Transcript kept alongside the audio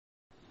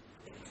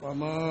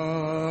فما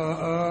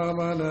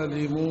آمن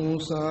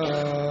لموسى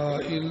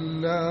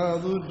إلا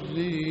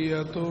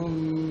ذرية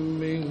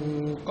من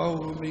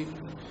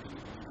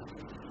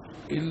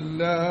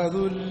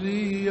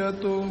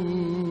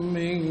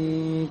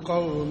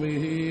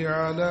قومه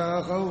على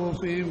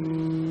خوف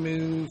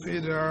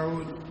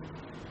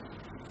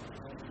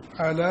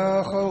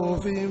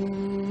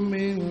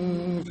من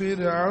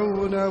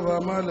فرعون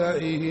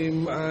وملئهم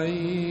أن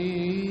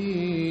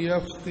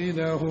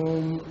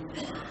يفتنهم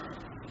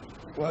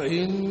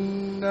وإن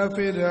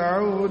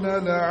فرعون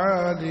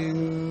لعال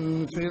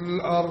في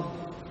الأرض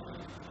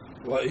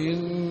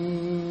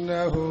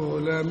وإنه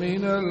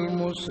لمن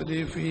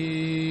المسرفين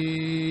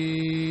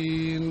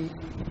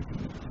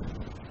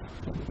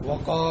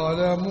وقال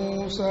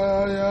موسى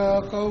يا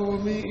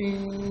قوم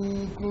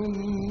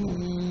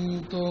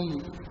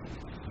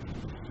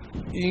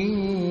إن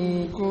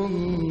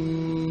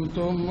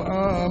كنتم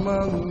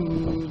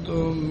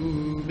آمنتم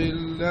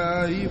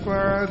بالله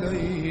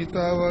فعليه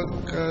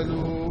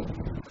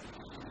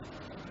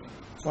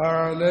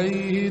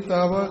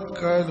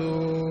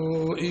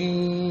توكلوا إن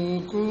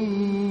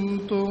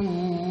كنتم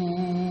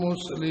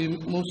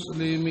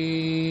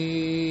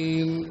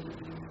مسلمين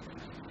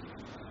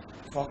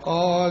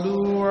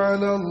فقالوا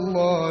على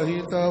الله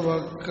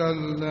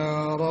توكلنا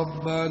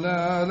ربنا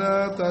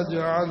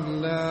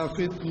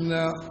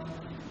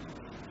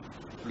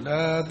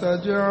لا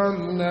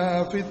تجعلنا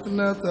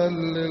فتنة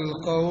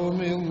للقوم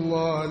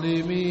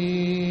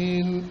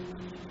الظالمين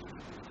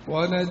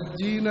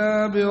ونجنا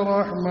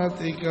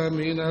برحمتك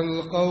من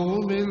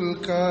القوم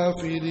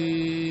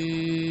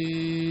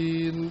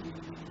الكافرين.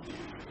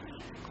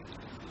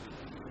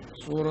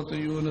 സൂറത്ത്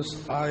യൂനുസ്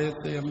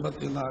ആയത്ത്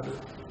 84.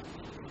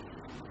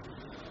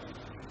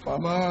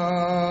 فما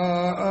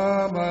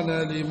آمن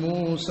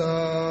لموسى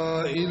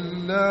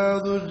إلا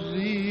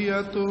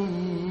ذرية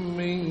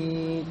من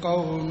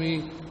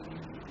قومه.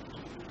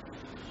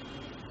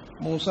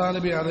 മൂസാ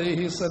നബി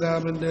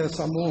അലൈഹിസ്സലാമിന്റെ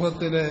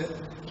സമൂഹത്തിലെ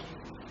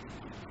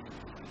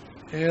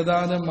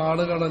ഏതാനും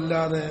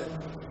ആളുകളല്ലാതെ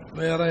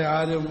വേറെ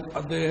ആരും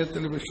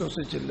അദ്ദേഹത്തിൽ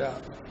വിശ്വസിച്ചില്ല.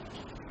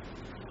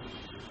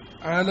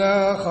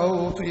 അലാ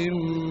ഖൗഫിൻ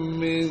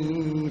മിൻ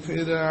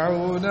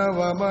ഫിർഔന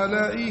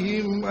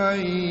വമലഇഹിം അൻ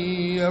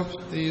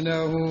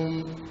യഫ്തിനഹും.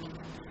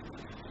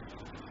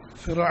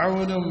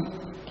 ഫിർഔനും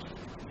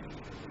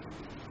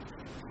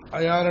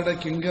അയാളുടെ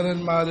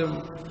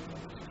കിങ്കരന്മാരും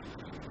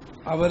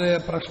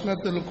അവരെ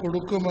പ്രശ്നത്തിൽ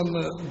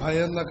കൊടുക്കുമെന്ന്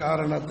ഭയന്ന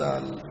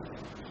കാരണത്താൽ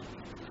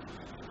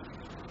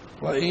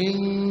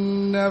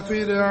وَإِنَّ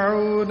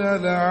فِرْعَوْنَ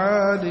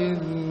لَعَالٍ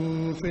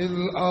فِي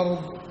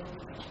الْأَرْضِ.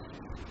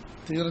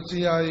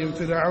 തീർച്ചയായും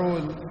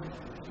ഫിർഔൻ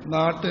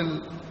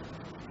നാട്ടിൽ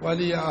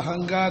വലിയ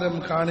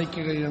അഹങ്കാരം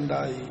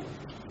കാണിക്കുകയുണ്ടായി.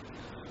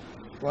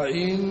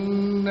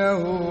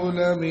 وَإِنَّهُ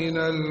لَمِنَ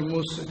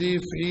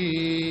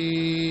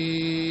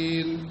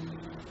الْمُسْرِفِينَ.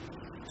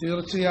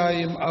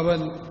 തീർച്ചയായും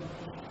അവൻ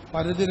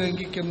പരിധി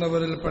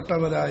ലംഘിക്കുന്നവരിൽ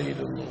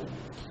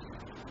പെട്ടവരായിരുന്നു.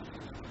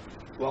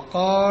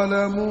 وقال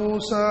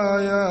موسى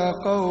يا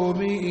قوم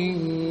إن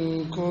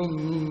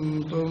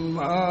كنتم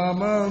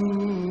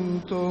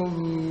آمنتم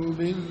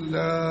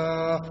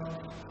بالله.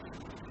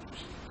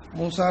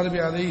 മൂസാ നബി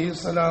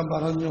അലൈഹിസ്സലാം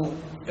പറഞ്ഞു,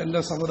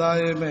 എൻ്റെ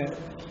സമുദായമേ,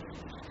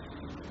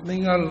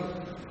 നിങ്ങൾ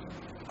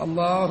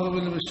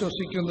അല്ലാഹുവിൽ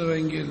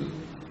വിശ്വസിക്കുന്നുവെങ്കിൽ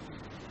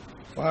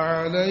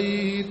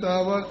فعليه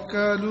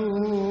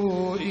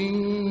توكلوا إن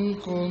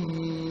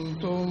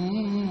كنتم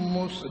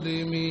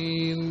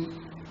مسلمين.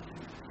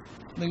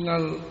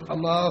 നിങ്ങൾ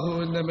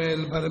അല്ലാഹുവിന്റെ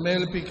മേൽ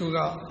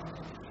ഭരമേൽപ്പിക്കുക.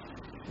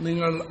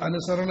 നിങ്ങൾ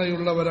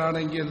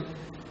അനുസരണയുള്ളവരാണെങ്കിൽ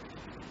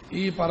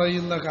ഈ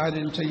പറയുന്ന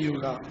കാര്യം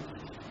ചെയ്യുക.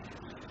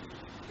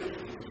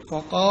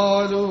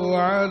 فقالوا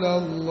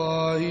على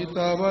الله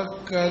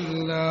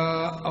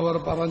توكلنا. അവർ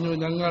പറഞ്ഞു,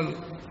 ഞങ്ങൾ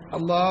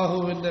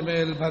അല്ലാഹുവിന്റെ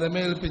മേൽ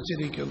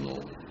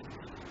ഭരമേൽപ്പിച്ചിരിക്കുന്നു.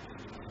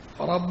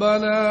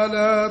 ربنا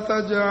لا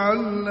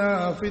تجعلنا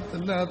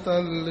فتنة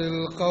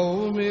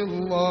للقوم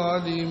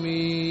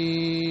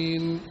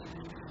الظالمين.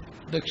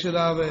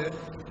 രക്ഷിതാവേ,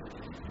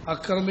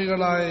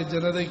 അക്രമികളായ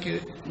ജനതയ്ക്ക്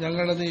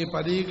ഞങ്ങളെ നീ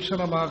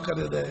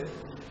പരീക്ഷണമാക്കരുത്.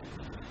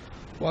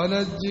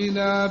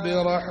 വനജ്ജിനാ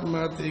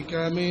ബിറഹ്മതിക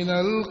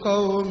മിനൽ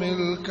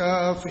ഖൗമിൽ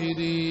കാഫിരീൻ.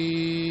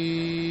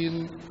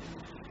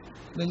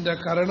 നിന്റെ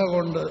കരുണ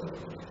കൊണ്ട്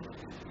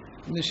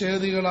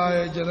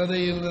നിഷേധികളായ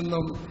ജനതയിൽ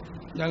നിന്നും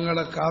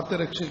ഞങ്ങളെ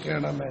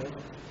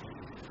കാത്തുരക്ഷിക്കണമേ.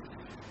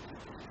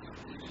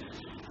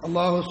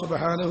 അല്ലാഹു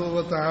സുബ്ഹാനഹു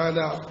വ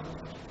തആല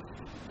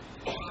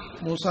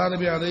മൂസാ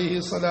നബി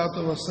അലൈഹിസ്സലാത്തു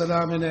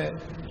വസ്സലാമിനെ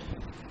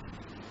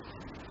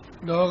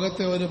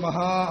ലോകത്തെ ഒരു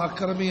മഹാ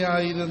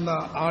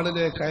അക്രമിയായിരുന്ന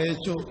ആളിലേക്ക്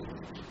അയച്ചു.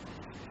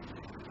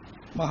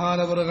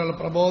 മഹാനവറുകൾ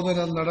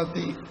പ്രബോധനം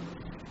നടത്തി.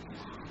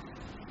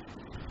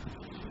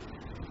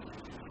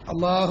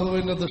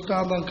 അള്ളാഹുവിന്റെ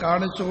ദൃഷ്ടാന്തം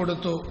കാണിച്ചു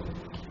കൊടുത്തു.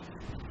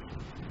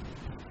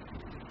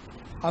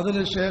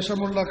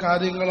 അതിനുശേഷമുള്ള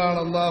കാര്യങ്ങളാണ്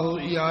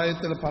അള്ളാഹു ഈ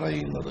ആയത്തിൽ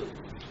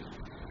പറയുന്നത്.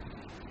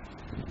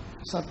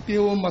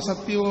 സത്യവും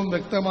അസത്യവും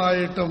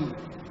വ്യക്തമായിട്ടും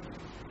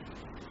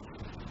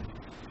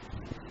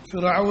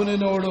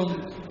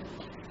ഫിറഔനിനോടും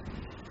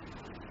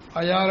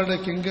അയാളുടെ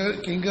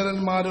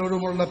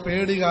കിങ്കരന്മാരോടുമുള്ള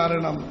പേടി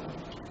കാരണം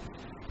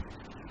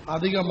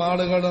അധികം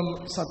ആളുകളും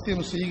സത്യം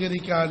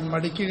സ്വീകരിക്കാൻ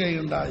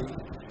മടിക്കുകയുണ്ടായി.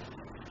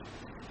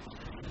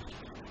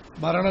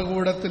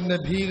 ഭരണകൂടത്തിന്റെ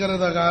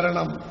ഭീകരത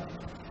കാരണം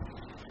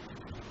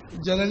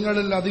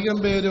ജനങ്ങളിൽ അധികം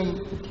പേരും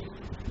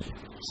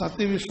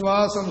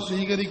സത്യവിശ്വാസം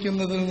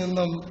സ്വീകരിക്കുന്നതിൽ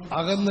നിന്നും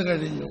അകന്നു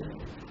കഴിഞ്ഞു.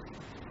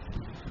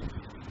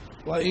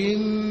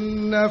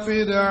 وَإِنَّ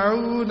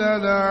فِرْعَوْنَ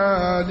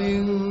لَعَالٍ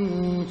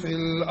فِي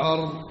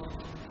الْأَرْضِ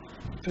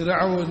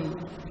ഫിർഔൻ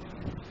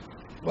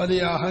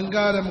വലിയ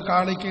അഹങ്കാരം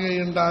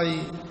കാണിക്കുകയുണ്ടായി,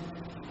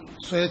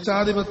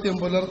 സ്വേച്ഛാധിപത്യം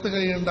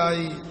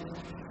പുലർത്തുകയുണ്ടായി,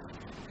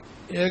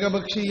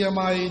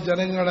 ഏകപക്ഷീയമായി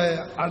ജനങ്ങളെ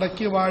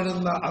അടക്കി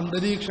വാഴുന്ന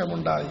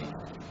അന്തരീക്ഷമുണ്ടായി.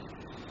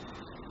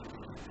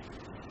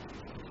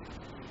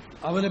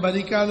 അവന്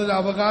ഭരിക്കാനൊരു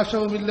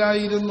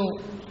അവകാശവുമില്ലായിരുന്നു.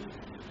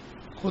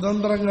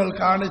 കുതന്ത്രങ്ങൾ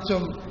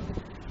കാണിച്ചും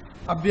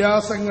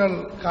അഭ്യാസങ്ങൾ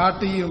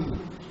കാട്ടിയും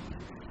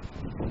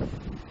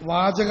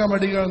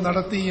വാചകമടികൾ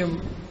നടത്തിയും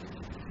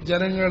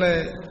ജനങ്ങളെ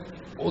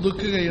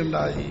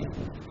ഒതുക്കുകയുണ്ടായി.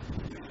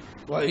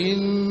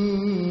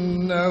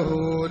 വഇന്നഹു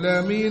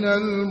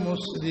ലമിനൽ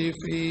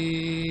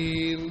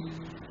മുസ്രിഫീൻ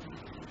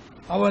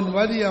അവൻ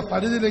വലിയ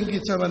പരിധി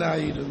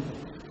ലംഘിച്ചവനായിരുന്നു.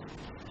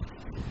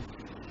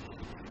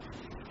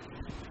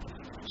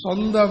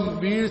 സ്വന്തം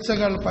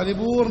വീഴ്ചകൾ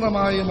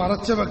പരിപൂർണമായി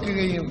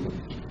മറച്ചുവെക്കുകയും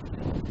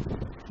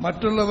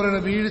മറ്റുള്ളവരുടെ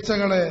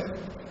വീഴ്ചകളെ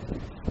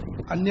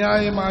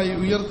അന്യായമായി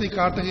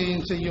ഉയർത്തിക്കാട്ടുകയും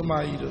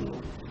ചെയ്യുമായിരുന്നു.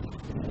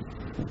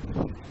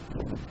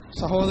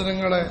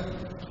 സഹോദരങ്ങളെ,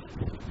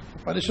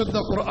 പരിശുദ്ധ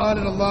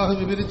ഖുർആനിൽ അല്ലാഹു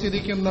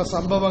വിവരിച്ചിരിക്കുന്ന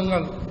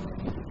സംഭവങ്ങൾ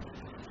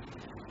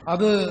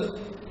അത്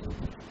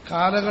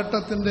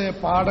കാലഘട്ടത്തിന്റെ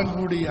പാഠം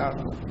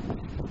കൂടിയാണ്.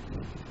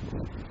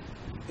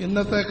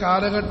 ഇന്നത്തെ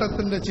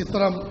കാലഘട്ടത്തിന്റെ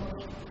ചിത്രം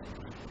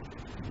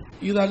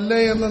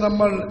ഇതല്ലേ എന്ന്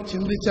നമ്മൾ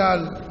ചിന്തിച്ചാൽ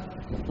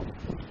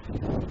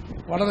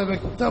വളരെ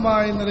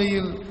വ്യക്തമായ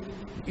നിലയിൽ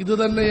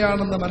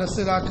ഇതുതന്നെയാണെന്ന്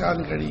മനസ്സിലാക്കാൻ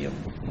കഴിയും.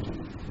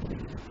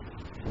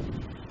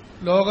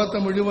 ലോകത്തെ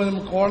മുഴുവനും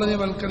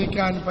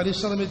കോളനിവൽക്കരിക്കാൻ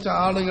പരിശ്രമിച്ച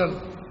ആളുകൾ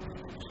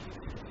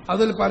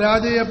അതിൽ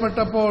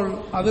പരാജയപ്പെട്ടപ്പോൾ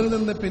അതിൽ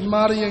നിന്ന്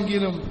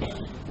പിന്മാറിയെങ്കിലും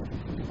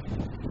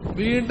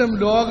വീണ്ടും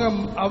ലോകം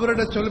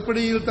അവരുടെ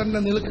ചൊൽപ്പടിയിൽ തന്നെ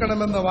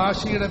നിൽക്കണമെന്ന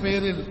വാശിയുടെ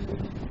പേരിൽ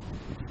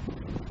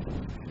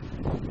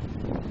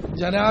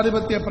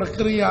ജനാധിപത്യ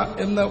പ്രക്രിയ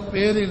എന്ന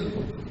പേരിൽ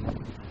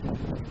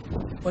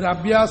ഒരു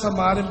അഭ്യാസം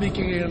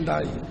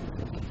ആരംഭിക്കുകയുണ്ടായി.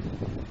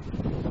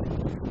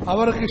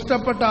 അവർക്ക്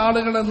ഇഷ്ടപ്പെട്ട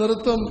ആളുകളെ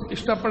നിർത്തും,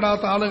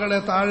 ഇഷ്ടപ്പെടാത്ത ആളുകളെ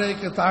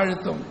താഴേക്ക്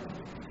താഴ്ത്തും.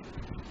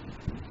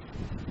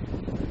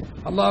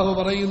 അല്ലാഹു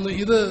പറയുന്നു,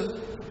 ഇത്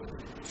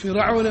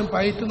ഫിർഔനും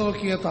പയറ്റു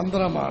നോക്കിയ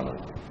തന്ത്രമാണ്.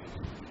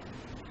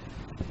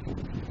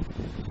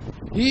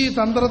 ഈ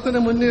തന്ത്രത്തിന്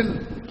മുന്നിൽ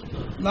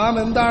നാം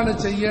എന്താണ്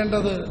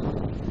ചെയ്യേണ്ടത്?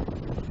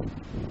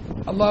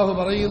 അല്ലാഹു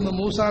പറയുന്നു,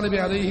 മൂസാ നബി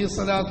അലൈഹി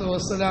സ്വലാത്തു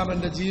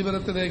വസ്സലാമിന്റെ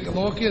ജീവിതത്തിലേക്ക്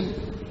നോക്കി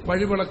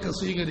വഴിവിളക്ക്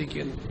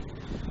സ്വീകരിക്കുന്നു.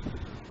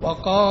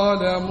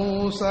 وقال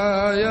موسى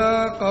يا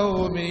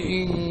قوم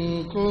إن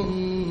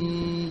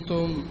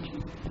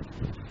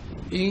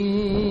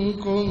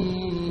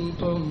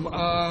كنتم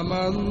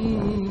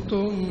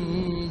آمنتم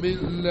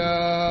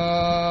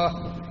بالله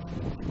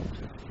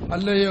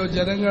അല്ലയോ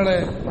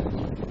ജനങ്ങളെ,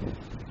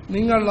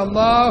 നിങ്ങൾ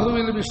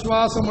അല്ലാഹുവിൽ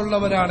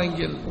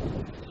വിശ്വാസമുള്ളവരാണെങ്കിൽ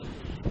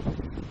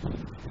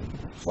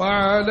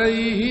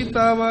فعليه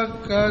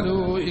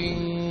توكلوا إن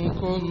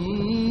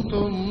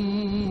كنتم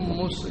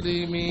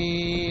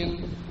مسلمين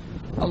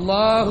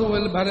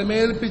അല്ലാഹുവിൽ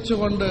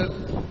ഭരമേൽപ്പിച്ചുകൊണ്ട്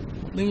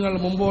നിങ്ങൾ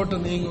മുമ്പോട്ട്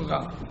നീങ്ങുക.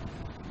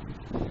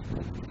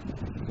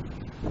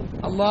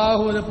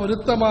 അല്ലാഹുവിന്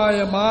പൊരുത്തമായ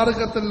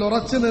മാർഗത്തിൽ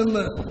ഉറച്ചു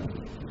നിന്ന്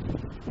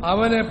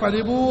അവനെ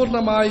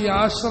പരിപൂർണമായി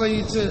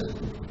ആശ്രയിച്ച്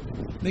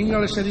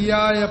നിങ്ങൾ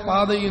ശരിയായ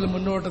പാതയിൽ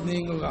മുന്നോട്ട്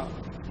നീങ്ങുക.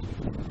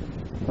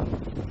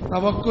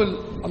 തവക്കുൽ,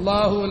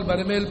 അല്ലാഹുവിൽ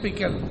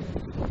ഭരമേൽപ്പിക്കൽ,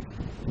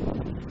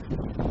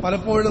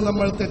 പലപ്പോഴും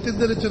നമ്മൾ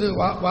തെറ്റിദ്ധരിച്ചൊരു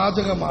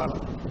വാചകമാണ്.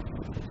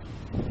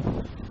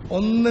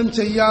 ഒന്നും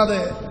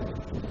ചെയ്യാതെ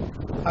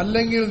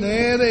അല്ലെങ്കിൽ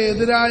നേരെ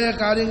എതിരായ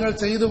കാര്യങ്ങൾ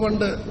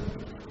ചെയ്തുകൊണ്ട്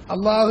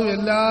അല്ലാഹു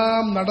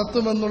എല്ലാം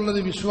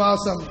നടത്തുമെന്നുള്ളൊരു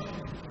വിശ്വാസം,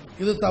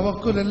 ഇത്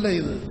തവക്കുലല്ല.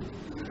 ഇത്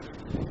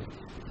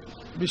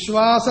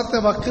വിശ്വാസത്തെ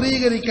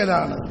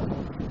വക്രീകരിക്കലാണ്.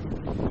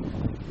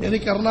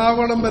 എനിക്ക്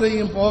എറണാകുളം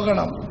വരെയും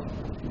പോകണം,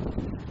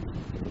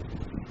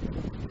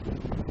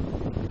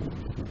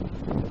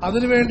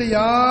 അതിനുവേണ്ടി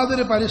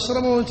യാതൊരു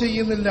പരിശ്രമവും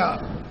ചെയ്യുന്നില്ല,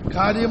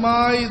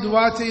 കാര്യമായി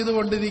ദുആ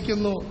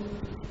ചെയ്തുകൊണ്ടിരിക്കുന്നു,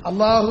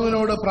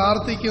 അള്ളാഹുവിനോട്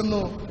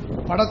പ്രാർത്ഥിക്കുന്നു,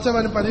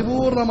 പടച്ചവൻ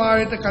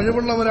പരിപൂർണമായിട്ട്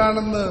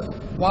കഴിവുള്ളവരാണെന്ന്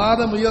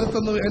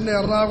വാദമുയർത്തുന്നു, എന്നെ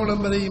എറണാകുളം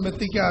വരെയും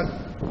എത്തിക്കാൻ.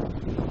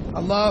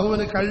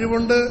 അള്ളാഹുവിന്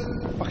കഴിവുണ്ട്,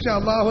 പക്ഷെ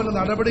അള്ളാഹുവിന്റെ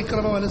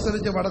നടപടിക്രമം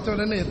അനുസരിച്ച് പടച്ചവൻ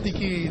എന്നെ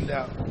എത്തിക്കുകയില്ല.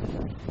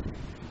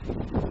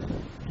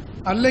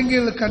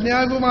 അല്ലെങ്കിൽ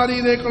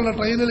കന്യാകുമാരിയിലേക്കുള്ള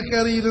ട്രെയിനിൽ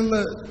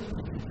കയറിയിരുന്ന്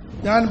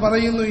ഞാൻ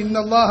പറയുന്നു,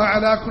 ഇന്നല്ലാഹ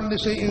അലാ കുല്ലി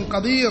ഷൈഇൻ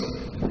ഖദീർ,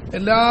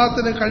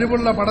 എല്ലാത്തിനും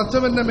കഴിവുള്ള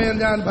പടച്ചവന്റെ മേൽ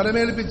ഞാൻ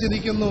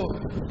ഭരമേൽപ്പിച്ചിരിക്കുന്നു,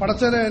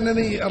 പടച്ചവനെ എന്നെ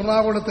നീ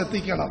എറണാകുളത്ത്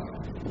എത്തിക്കണം.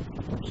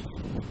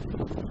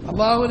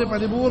 അള്ളാഹുവിന്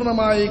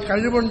പരിപൂർണമായി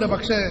കഴിവുണ്ട്,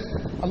 പക്ഷേ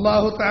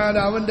അള്ളാഹു തആല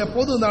അവന്റെ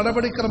പൊതു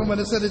നടപടിക്രമം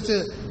അനുസരിച്ച്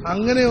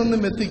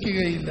അങ്ങനെയൊന്നും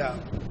എത്തിക്കുകയില്ല.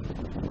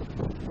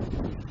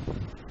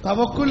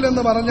 തവക്കുൽ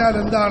എന്ന് പറഞ്ഞാൽ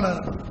എന്താണ്?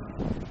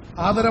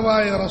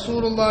 ആദരവായ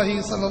റസൂലുള്ളാഹി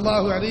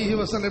സ്വല്ലല്ലാഹു അലൈഹി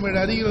വസല്ലമയുടെ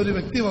അരികിൽ ഒരു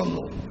വ്യക്തി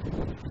വന്നു.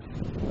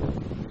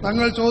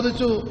 തങ്ങൾ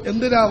ചോദിച്ചു,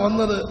 എന്തിനാ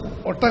വന്നത്?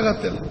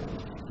 ഒട്ടകത്തിൽ.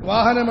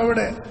 വാഹനം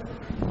എവിടെ?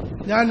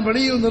 ഞാൻ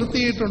വെളിയിൽ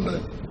നിർത്തിയിട്ടുണ്ട്.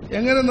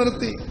 എങ്ങനെ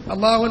നിർത്തി?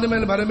 അള്ളാഹുവിന്റെ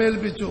മേൽ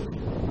ബലമേൽപ്പിച്ചു.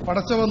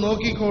 പടച്ചവൻ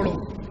നോക്കിക്കോളും.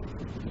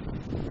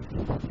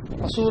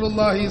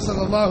 റസൂലുള്ളാഹി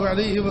സ്വല്ലല്ലാഹു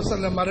അലൈഹി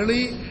വസല്ലം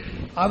മരളി,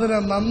 അതിനെ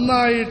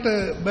നന്നായിട്ട്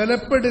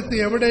ബലപ്പെടുത്തി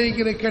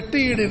എവിടെയെങ്കിലും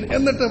കെട്ടിയിടിൻ,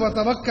 എന്നിട്ട്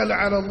തവക്കൽ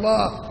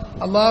അലല്ലാഹ്,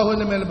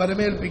 അള്ളാഹുവിന്റെ മേൽ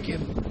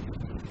ബലമേൽപ്പിക്കും.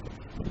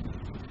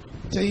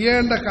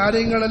 ചെയ്യേണ്ട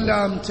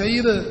കാര്യങ്ങളെല്ലാം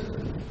ചെയ്ത്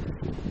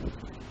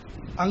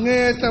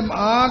അങ്ങേയറ്റം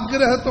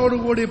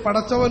ആഗ്രഹത്തോടുകൂടി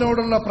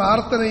പടച്ചവനോടുള്ള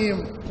പ്രാർത്ഥനയും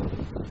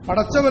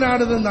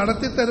പടച്ചവനാണിത്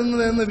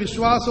നടത്തിത്തരുന്നതെന്ന്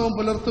വിശ്വാസവും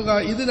പുലർത്തുക,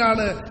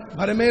 ഇതിനാണ്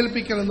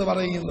ഭരമേൽപ്പിക്കൽ എന്ന്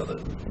പറയുന്നത്.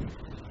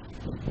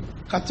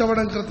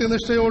 കച്ചവടം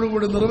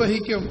കൃത്യനിഷ്ഠയോടുകൂടി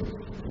നിർവഹിക്കും.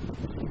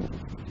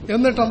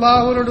 എന്നിട്ട്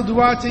അള്ളാഹുവിനോട്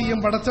ദുആ ചെയ്യും,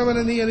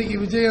 പടച്ചവനെ നീ എനിക്ക്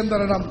വിജയം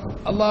തരണം.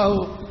 അള്ളാഹു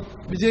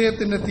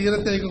വിജയത്തിന്റെ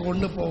തീരത്തേക്ക്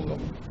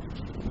കൊണ്ടുപോകും.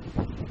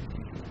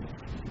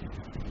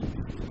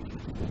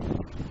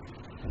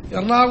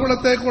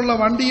 എറണാകുളത്തേക്കുള്ള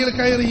വണ്ടിയിൽ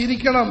കയറി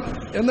ഇരിക്കണം,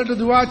 എന്നിട്ട്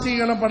ദുആ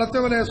ചെയ്യണം,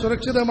 പടച്ചവനെ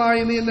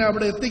സുരക്ഷിതമായി നീ എന്നെ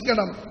അവിടെ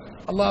എത്തിക്കണം.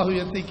 അള്ളാഹു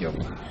എത്തിക്കും.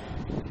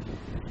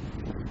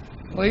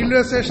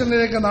 റെയിൽവേ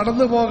സ്റ്റേഷനിലേക്ക്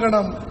നടന്നു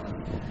പോകണം,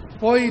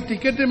 പോയി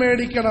ടിക്കറ്റ്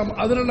മേടിക്കണം,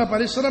 അതിനുള്ള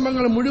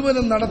പരിശ്രമങ്ങൾ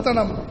മുഴുവനും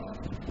നടത്തണം.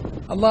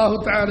 അള്ളാഹു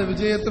തആല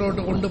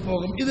വിജയത്തിലോട്ട്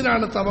കൊണ്ടുപോകും.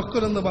 ഇതിനാണ്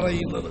തവക്കുൽ എന്ന്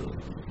പറയുന്നത്.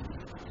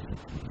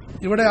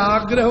 ഇവിടെ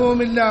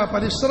ആഗ്രഹവുമില്ല,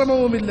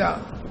 പരിശ്രമവുമില്ല.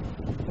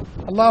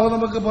 അള്ളാഹു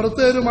നമുക്ക്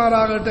പുറത്തു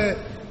തരുമാറാകട്ടെ.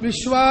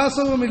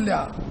 വിശ്വാസവുമില്ല.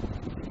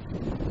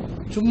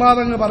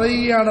 ചുമ്മാതങ്ങ്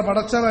പറയുകയാണ്,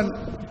 പടച്ചവൻ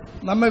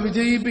നമ്മെ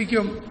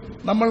വിജയിപ്പിക്കും,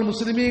 നമ്മൾ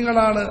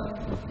മുസ്ലിമീങ്ങളാണ്,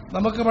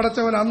 നമുക്ക്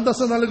പടച്ചവൻ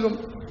അന്തസ്സ് നൽകും,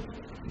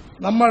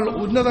 നമ്മൾ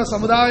ഉന്നത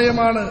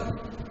സമുദായമാണ്,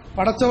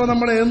 പടച്ചവൻ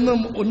നമ്മളെ എന്നും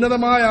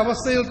ഉന്നതമായ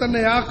അവസ്ഥയിൽ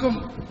തന്നെയാക്കും.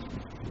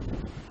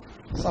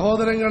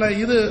 സഹോദരങ്ങളെ,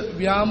 ഇത്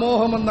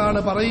വ്യാമോഹമെന്നാണ്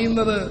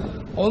പറയുന്നത്.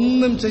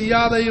 ഒന്നും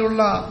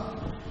ചെയ്യാതെയുള്ള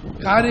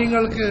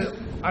കാര്യങ്ങൾക്ക്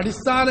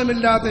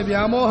അടിസ്ഥാനമില്ലാത്ത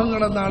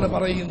വ്യാമോഹങ്ങളെന്നാണ്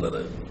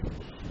പറയുന്നത്.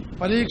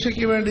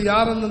 പരീക്ഷയ്ക്ക് വേണ്ടി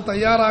യാതൊന്നും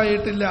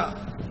തയ്യാറായിട്ടില്ല.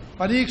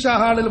 പരീക്ഷാ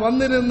ഹാളിൽ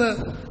വന്നിരുന്ന്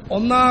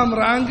 1ാം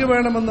റാങ്ക്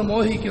വേണമെന്ന്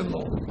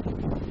മോഹിക്കുന്നു.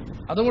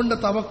 അതുകൊണ്ട്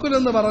തവക്കുൽ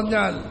എന്ന്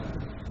പറഞ്ഞാൽ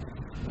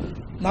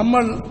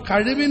നമ്മൾ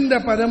കഴിവിന്റെ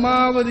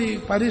പരമാവധി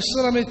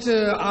പരിശ്രമിച്ച്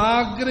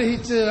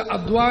ആഗ്രഹിച്ച്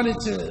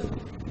അധ്വാനിച്ച്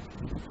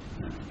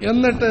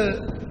എന്നിട്ട്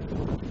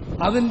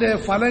അതിന്റെ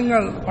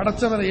ഫലങ്ങൾ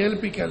പടച്ചവനെ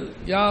ഏൽപ്പിക്കൽ.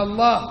 യാ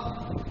അല്ലാഹ്,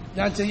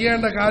 ഞാൻ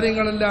ചെയ്യേണ്ട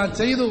കാര്യങ്ങളെല്ലാം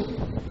ചെയ്തു,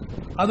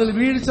 അതിൽ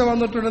വീഴ്ച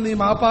വന്നിട്ടുണ്ട്, നീ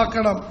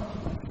മാപ്പാക്കണം,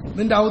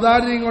 നിന്റെ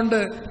ഔദാര്യം കൊണ്ട്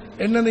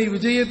എന്നെ നീ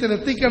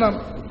വിജയത്തിലെത്തിക്കണം.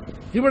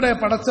 ഇവിടെ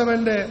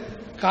പടച്ചവന്റെ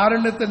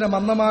കാരുണ്യത്തിന്റെ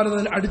മന്ദമാരുത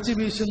അടിച്ചു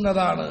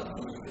വീശുന്നതാണ്.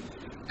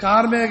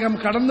 കാർമേഘം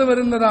കടന്നു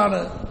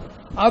വരുന്നതാണ്.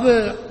 അത്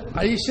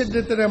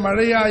ഐശ്വര്യത്തിന്റെ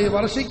മഴയായി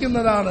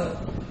വർഷിക്കുന്നതാണ്.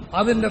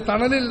 അതിന്റെ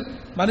തണലിൽ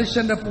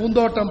മനുഷ്യന്റെ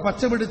പൂന്തോട്ടം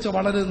പച്ചപിടിച്ച്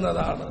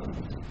വളരുന്നതാണ്.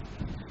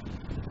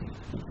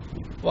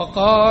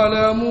 وقال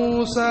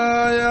موسى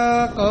يا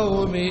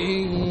قوم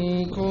إن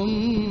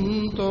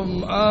كنتم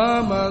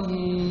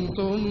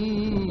آمنتم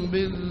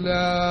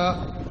بالله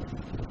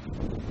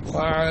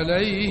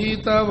فعليه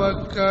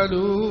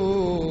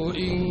توكلوا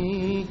إن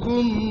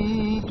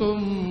كنتم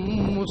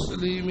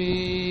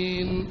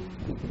مسلمين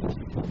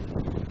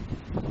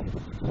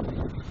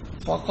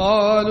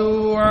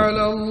فقالوا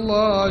على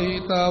الله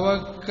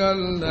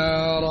توكلنا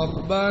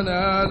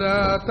ربنا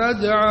لا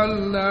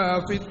تجعلنا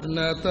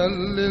فتنة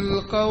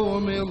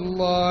للقوم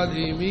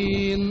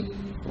الظالمين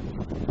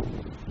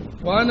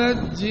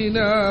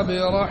ونجنا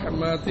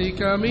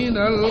برحمتك من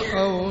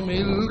القوم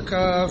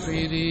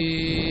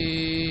الكافرين.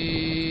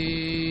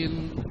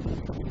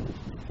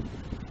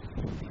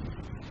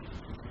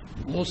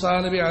 മൂസാ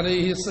നബി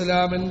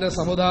അലൈഹിസ്സലാമിന്റെ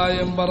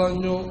സമുദായം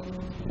പറഞ്ഞു,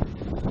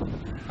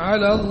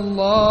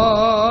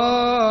 അലല്ലാഹി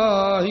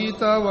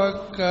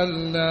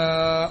തവക്കൽനാ,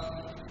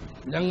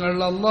 ഞങ്ങൾ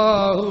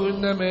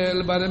അല്ലാഹുവിന്റെ മേൽ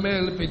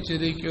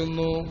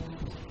ബലമേൽപ്പിച്ചിരിക്കുന്നു.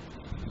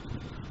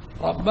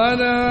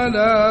 റബ്ബനാ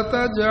ലാ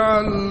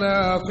തജ്അൽനാ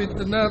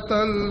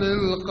ഫിത്നതൻ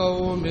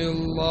ലിൽഖൗമിൽ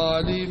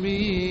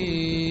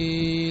ളാലിമീൻ,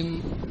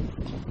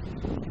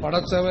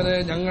 പടച്ചവനെ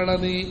ഞങ്ങളെ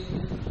നീ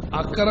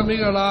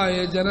അക്രമികളായ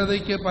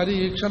ജനതയ്ക്ക്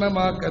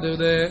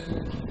പരീക്ഷണമാക്കരുതേ.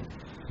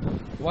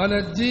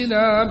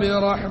 വനജ്ജിനാ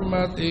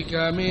ബിറഹ്മതിക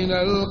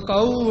മിനൽ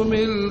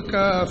ഖൗമിൽ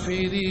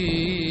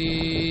കാഫിരീൻ,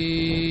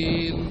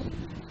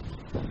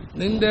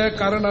 നിന്റെ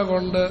കരുണ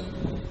കൊണ്ട്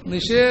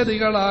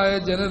നിഷേധികളായ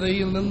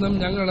ജനതയിൽ നിന്നും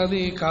ഞങ്ങളെ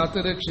നീ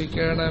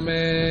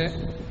കാത്തുരക്ഷിക്കണമേ.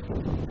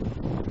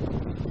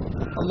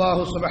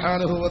 അല്ലാഹു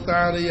സുബ്ഹാനഹു വ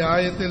തആല ഈ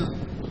ആയത്തിൽ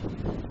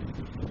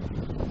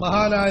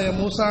മഹാനായ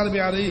മൂസാ നബി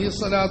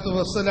അലൈഹിസ്സലാത്തു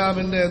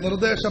വസ്സലാമിന്റെ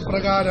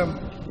നിർദ്ദേശപ്രകാരം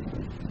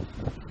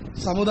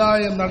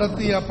സമുദായം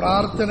നടത്തിയ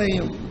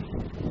പ്രാർത്ഥനയും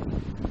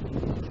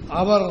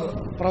അവർ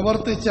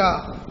പ്രവർത്തിച്ച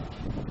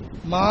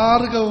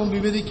മാർഗവും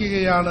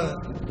വിവരിക്കുകയാണ്.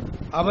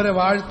 അവരെ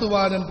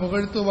വാഴ്ത്തുവാനും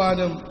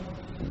പുകഴ്ത്തുവാനും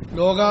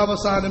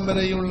ലോകാവസാനം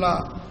വരെയുള്ള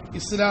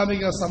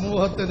ഇസ്ലാമിക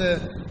സമൂഹത്തിന്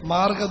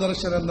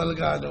മാർഗദർശനം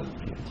നൽകാനും.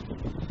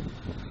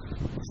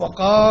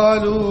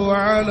 فقالوا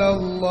على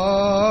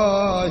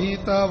الله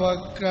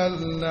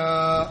توكلنا,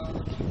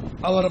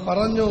 അവർ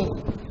പറഞ്ഞു,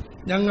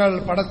 ഞങ്ങൾ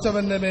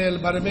പടച്ചവന്റെ മേൽ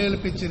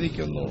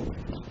ഭരമേൽപ്പിച്ചിരിക്കുന്നു.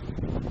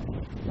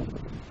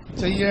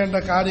 ചെയ്യേണ്ട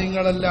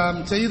കാര്യങ്ങളെല്ലാം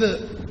ചെയ്ത്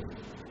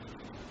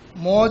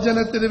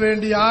മോചനത്തിന്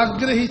വേണ്ടി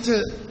ആഗ്രഹിച്ച്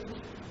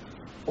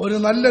ഒരു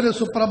നല്ലൊരു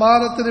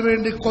സുപ്രഭാതത്തിന്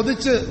വേണ്ടി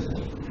കൊതിച്ച്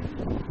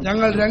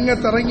ഞങ്ങൾ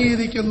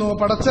രംഗത്തിറങ്ങിയിരിക്കുന്നു.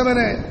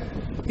 പടച്ചവനെ,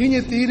 ഇനി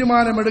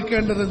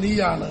തീരുമാനമെടുക്കേണ്ടത്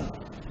നീയാണ്.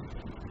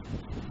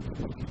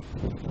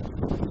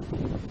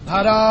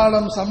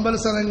 ധാരാളം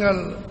സംവത്സരങ്ങൾ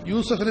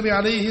യൂസുഫ് നബി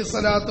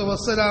അലൈഹിസ്സലാത്തു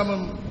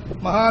വസ്സലാമും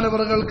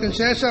മഹാനവറുകൾക്ക്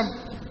ശേഷം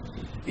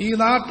ഈ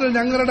നാട്ടിൽ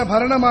ഞങ്ങളുടെ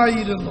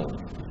ഭരണമായിരുന്നു.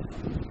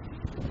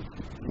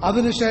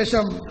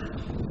 അതിനുശേഷം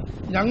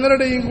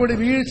ഞങ്ങളുടെയും കൂടി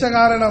വീഴ്ച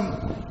കാരണം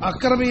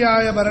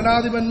അക്രമിയായ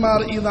ഭരണാധിപന്മാർ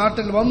ഈ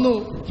നാട്ടിൽ വന്നു.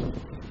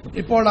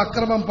 ഇപ്പോൾ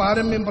അക്രമം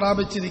പാരമ്യം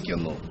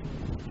പ്രാപിച്ചിരിക്കുന്നു.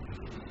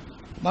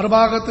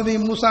 മറുഭാഗത്ത് നീ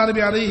മൂസാ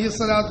നബി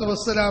അലൈഹിസ്സലാത്തു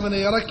വസ്സലാമിനെ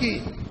ഇറക്കി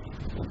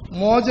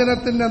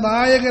മോചനത്തിന്റെ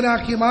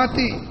നായകനാക്കി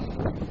മാറ്റി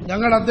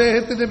ഞങ്ങൾ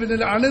അദ്ദേഹത്തിന്റെ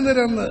പിന്നിൽ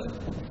അണിനിരന്ന്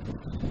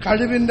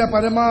കഴിവിന്റെ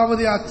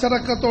പരമാവധി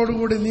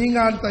അച്ചടക്കത്തോടുകൂടി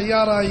നീങ്ങാൻ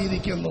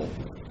തയ്യാറായിരിക്കുന്നു.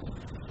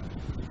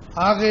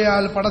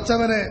 ആകയാൽ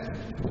പടച്ചവനെ,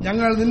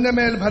 ഞങ്ങൾ നിന്റെ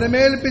മേൽ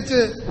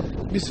ഭരമേൽപ്പിച്ച്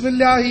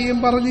ബിസ്മില്ലാഹിയും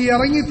പറഞ്ഞ്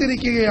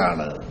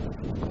ഇറങ്ങിത്തിരിക്കുകയാണ്.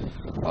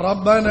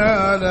 റബ്ബനാ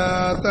ലാ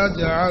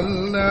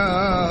തജ്അൽനാ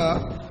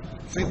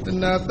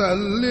ഫിത്നതൻ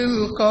ലിൽ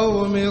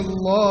ഖൗമിൽ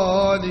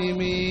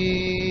ളാലിമീൻ.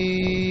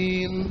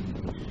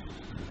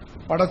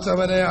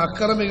 പടച്ചവനെ,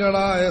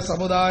 അക്രമികളായ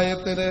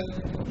സമുദായത്തിന്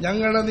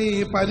ഞങ്ങളെ നീ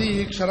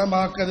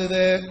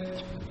പരീക്ഷണമാക്കരുതേ.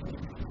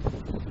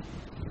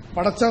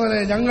 പടച്ചവനെ,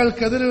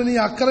 ഞങ്ങൾക്കെതിരെ നീ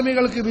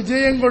അക്രമികൾക്ക്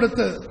വിജയം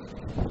കൊടുത്ത്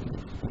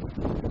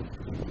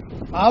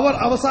അവർ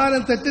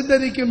അവസാനം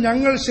തെറ്റിദ്ധരിക്കും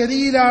ഞങ്ങൾ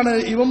ശരിയിലാണ്,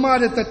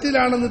 ഇവന്മാര്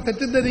തെറ്റിലാണെന്ന്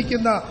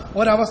തെറ്റിദ്ധരിക്കുന്ന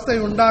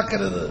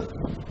ഒരവസ്ഥയുണ്ടാക്കരുത്.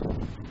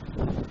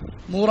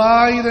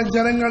 100,000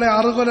 ജനങ്ങളെ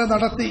അറുകൊല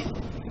നടത്തി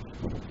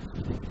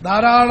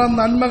ധാരാളം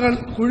നന്മകൾ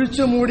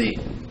കുഴിച്ചുമൂടി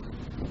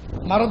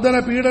മർദ്ദന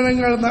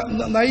പീഡനങ്ങൾ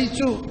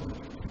നയിച്ചു.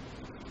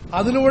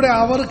 അതിലൂടെ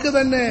അവർക്ക്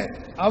തന്നെ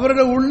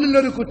അവരുടെ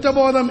ഉള്ളിലൊരു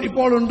കുറ്റബോധം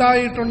ഇപ്പോൾ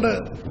ഉണ്ടായിട്ടുണ്ട്.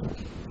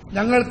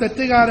 ഞങ്ങൾ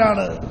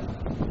തെറ്റുകാരാണ്.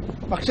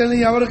 പക്ഷെ നീ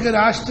അവർക്ക്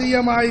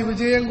രാഷ്ട്രീയമായി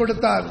വിജയം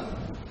കൊടുത്താൽ,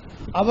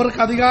 അവർക്ക്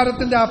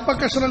അധികാരത്തിന്റെ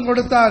അപ്പക്കഷണം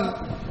കൊടുത്താൽ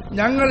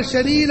ഞങ്ങൾ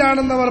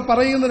ശരിയിലാണെന്നവർ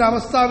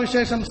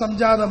പറയുന്നൊരവസ്ഥാവിശേഷം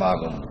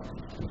സംജാതമാകും.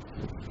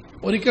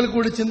 ഒരിക്കൽ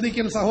കൂടി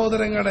ചിന്തിക്കും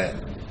സഹോദരങ്ങളെ,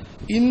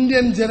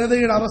 ഇന്ത്യൻ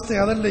ജനതയുടെ അവസ്ഥ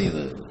അതല്ല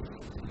ഇത്.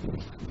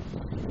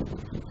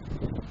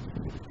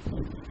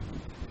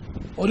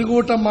 ഒരു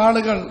കൂട്ടം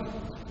ആളുകൾ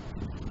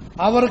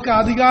അവർക്ക്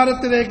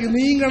അധികാരത്തിലേക്ക്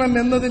നീങ്ങണം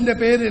എന്നതിന്റെ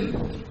പേരിൽ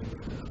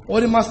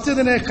ഒരു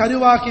മസ്ജിദിനെ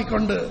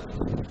കരുവാക്കിക്കൊണ്ട്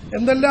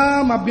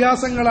എന്തെല്ലാം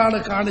അഭ്യാസങ്ങളാണ്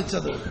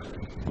കാണിച്ചത്.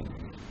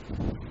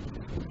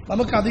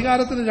 നമുക്ക്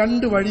അധികാരത്തിന്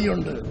 2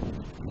 വഴിയുണ്ട്.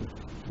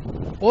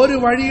 ഒരു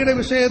വഴിയുടെ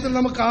വിഷയത്തിൽ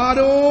നമുക്ക്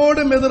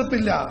ആരോടും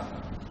എതിർപ്പില്ല.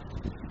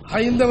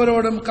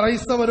 ഹൈന്ദവരോടും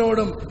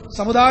ക്രൈസ്തവരോടും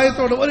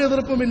സമുദായത്തോടും ഒരു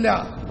എതിർപ്പുമില്ല.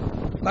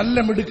 നല്ല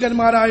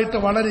മിടുക്കന്മാരായിട്ട്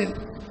വളരിൻ,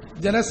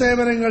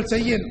 ജനസേവനങ്ങൾ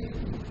ചെയ്യിൻ,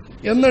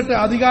 എന്നിട്ട്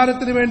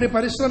അധികാരത്തിന് വേണ്ടി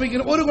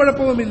പരിശ്രമിക്കുന്ന ഒരു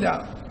കുഴപ്പവുമില്ല.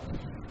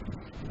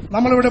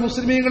 നമ്മളിവിടെ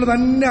മുസ്ലിമീങ്ങൾ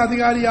തന്നെ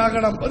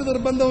അധികാരിയാകണം, ഒരു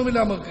നിർബന്ധവുമില്ല.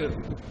 നമുക്ക്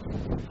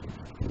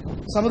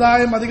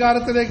സമുദായം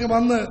അധികാരത്തിലേക്ക്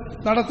വന്ന്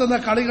നടത്തുന്ന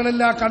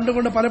കളികളെല്ലാം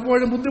കണ്ടുകൊണ്ട്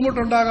പലപ്പോഴും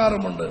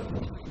ബുദ്ധിമുട്ടുണ്ടാകാറുമുണ്ട്.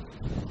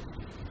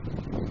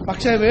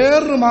 പക്ഷേ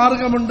വേറൊരു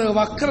മാർഗമുണ്ട്,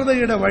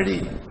 വക്രതയുടെ വഴി.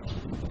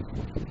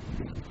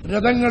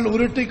 രഥങ്ങൾ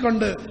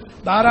ഉരുട്ടിക്കൊണ്ട്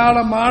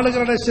ധാരാളം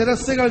ആളുകളുടെ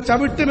ശിരസ്സുകൾ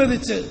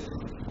ചവിട്ടിമെതിച്ച്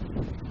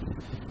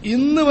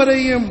ഇന്ന്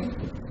വരെയും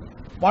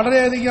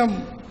വളരെയധികം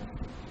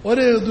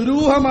ഒരു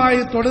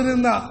ദുരൂഹമായി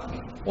തുടരുന്ന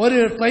ഒരു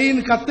ട്രെയിൻ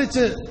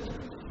കത്തിച്ച്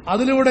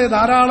അതിലൂടെ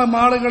ധാരാളം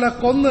ആളുകളെ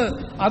കൊന്ന്,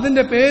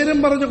 അതിന്റെ പേരും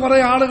പറഞ്ഞ് കുറെ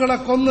ആളുകളെ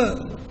കൊന്ന്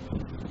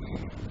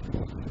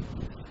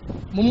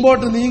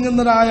മുമ്പോട്ട്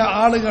നീങ്ങുന്നതായ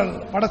ആളുകൾ,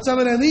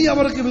 പടച്ചവനെ നീ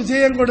അവർക്ക്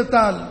വിജയം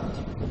കൊടുത്താൽ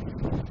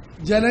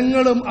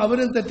ജനങ്ങളും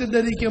അവരും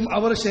തെറ്റിദ്ധരിക്കും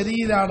അവർ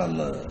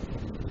ശരിയിലാണെന്ന്.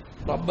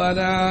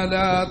 റബ്ബനാ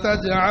ലാ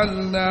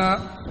തജ്അൽനാ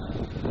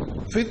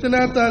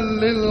ഫിത്നതൻ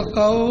ലിൽ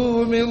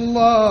ഖൗമിൽ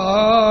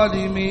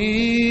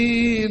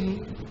ളാലിമീൻ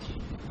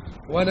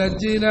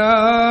വനജ്ജിനാ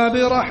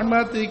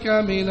ബിറഹ്മതിക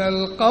മിനൽ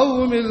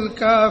ഖൗമിൽ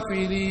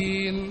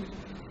കാഫിരീൻ.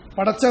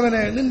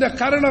 പടച്ചവനെ, നിന്റെ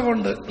കരുണ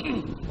കൊണ്ട്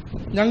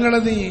ഞങ്ങളെ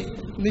നീ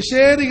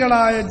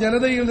നിഷേധികളായ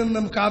ജനതയിൽ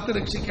നിന്നും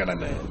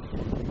കാത്തുരക്ഷിക്കണമേ.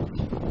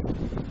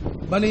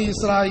 ബനി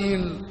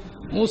ഇസ്രായേൽ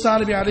മൂസാ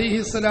നബി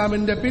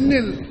അലൈഹിസ്സലാമിന്റെ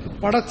പിന്നിൽ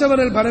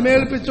പടച്ചവനിൽ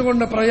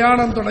ഫലമേൽപ്പിച്ചുകൊണ്ട്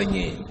പ്രയാണം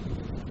തുടങ്ങി,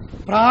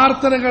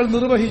 പ്രാർത്ഥനകൾ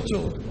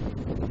നിർവഹിച്ചു.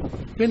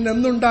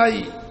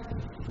 പിന്നെന്തുണ്ടായി?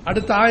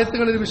 അടുത്ത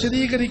ആയത്തുകളിൽ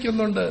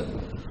വിശദീകരിക്കുന്നുണ്ട്.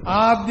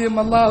 ആദ്യം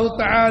അല്ലാഹു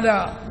തആല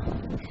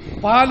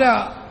പല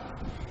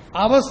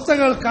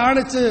അവസ്ഥകൾ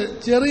കാണിച്ച്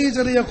ചെറിയ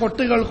ചെറിയ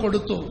കൊട്ടുകൾ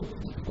കൊടുത്തു.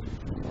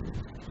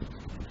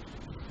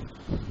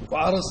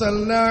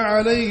 وَأَرْسَلْنَا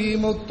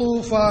عَلَيْهِمُ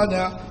الطُّوفَانَ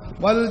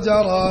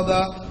وَالْجَرَادَ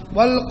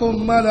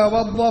وَالْقُمَّلَ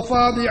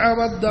وَالضَّفَادِعَ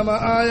وَالدَّمَ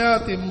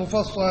آيَاتٍ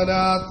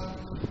مُفَصَّلَاتٍ.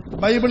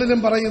 ബൈബിളിലും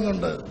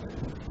പറയുന്നുണ്ട്,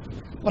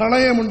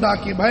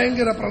 പ്രളയമുണ്ടാക്കി,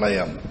 ഭയങ്കര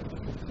പ്രളയം.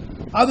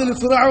 അതിൽ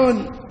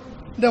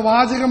ഫിർഔന്റെ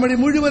വാചകം വഴി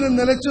മുഴുവനും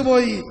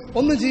നിലച്ചുപോയി,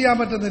 ഒന്നും ചെയ്യാൻ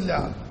പറ്റുന്നില്ല.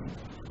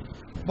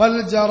 വൽ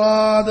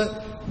ജറാദ്,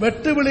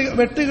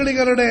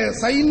 വെട്ടുകിളികളുടെ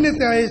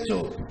സൈന്യത്തെ അയച്ചു.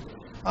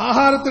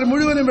 ആഹാരത്തിൽ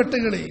മുഴുവനും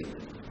വെട്ടുകിളി.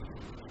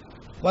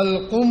 വൽ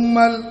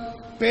ഖുമ്മൽ,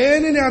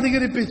 പേനിനെ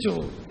അധികരിപ്പിച്ചു.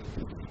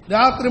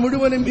 രാത്രി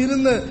മുഴുവനും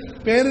ഇരുന്ന്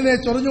പേനിനെ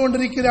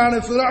ചൊറിഞ്ഞുകൊണ്ടിരിക്കുകയാണ്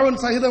ഫിർഔൻ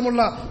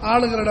സഹിതമുള്ള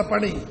ആളുകളുടെ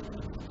പണി.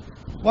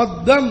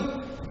 വദ്ദം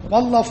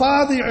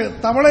വല്ലഫാദി,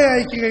 തവളയെ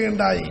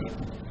അയക്കുകയുണ്ടായി.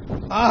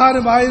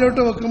 ആഹാരം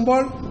വായിലോട്ട്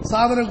വെക്കുമ്പോൾ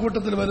സാധനം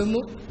കൂട്ടത്തിൽ വരുന്നു.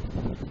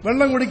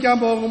 വെള്ളം കുടിക്കാൻ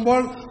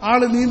പോകുമ്പോൾ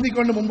ആള്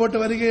നീന്തിക്കൊണ്ട് മുമ്പോട്ട്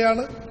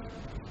വരികയാണ്.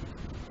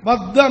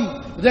 വദ്ദം,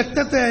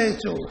 രക്തത്തെ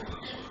അയച്ചു.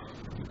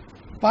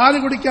 പാല്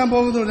കുടിക്കാൻ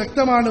പോകുന്നു,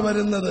 രക്തമാണ്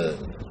വരുന്നത്.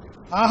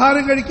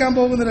 ആഹാരം കഴിക്കാൻ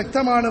പോകുന്ന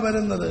രക്തമാണ്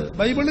വരുന്നത്.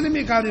 ബൈബിളിലും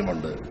ഈ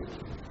കാര്യമുണ്ട്.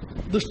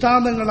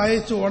 ദൃഷ്ടാന്തങ്ങൾ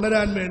അയച്ചു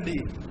ഉണരാൻ വേണ്ടി.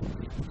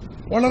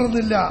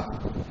 ഉണർന്നില്ല.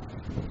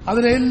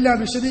 അതിനെല്ലാം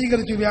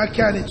വിശദീകരിച്ചു,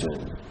 വ്യാഖ്യാനിച്ചു.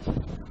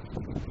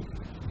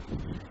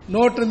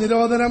 നോട്ട്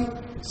നിരോധനം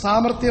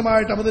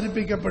സാമർത്ഥ്യമായിട്ട്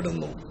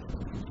അവതരിപ്പിക്കപ്പെടുന്നു.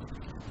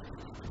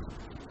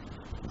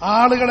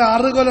 ആളുകളെ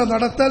അറുകൊല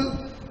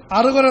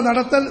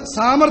നടത്തൽ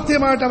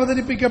സാമർത്ഥ്യമായിട്ട്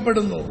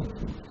അവതരിപ്പിക്കപ്പെടുന്നു.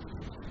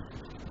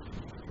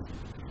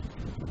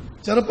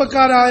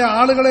 ചെറുപ്പക്കാരായ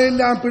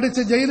ആളുകളെയെല്ലാം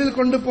പിടിച്ച് ജയിലിൽ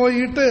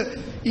കൊണ്ടുപോയിട്ട്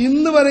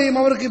ഇന്ന് വരെയും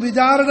അവർക്ക്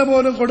വിചാരണ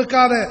പോലും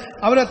കൊടുക്കാതെ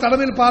അവരെ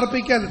തടവിൽ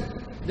പാർപ്പിക്കൽ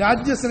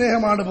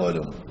രാജ്യസ്നേഹമാണ്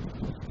പോലും.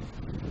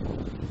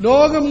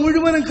 ലോകം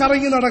മുഴുവനും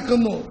കറങ്ങി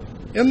നടക്കുന്നു.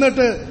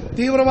 എന്നിട്ട്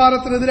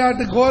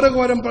തീവ്രവാദത്തിനെതിരായിട്ട്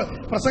ഘോരഘോരം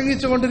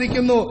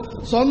പ്രസംഗിച്ചുകൊണ്ടിരിക്കുന്നു.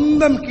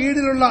 സ്വന്തം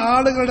കീഴിലുള്ള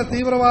ആളുകളുടെ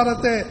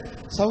തീവ്രവാദത്തെ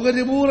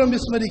സൗകര്യപൂർവ്വം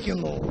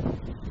വിസ്മരിക്കുന്നു.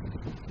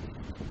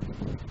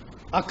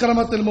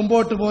 അക്രമത്തിൽ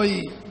മുമ്പോട്ട്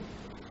പോയി.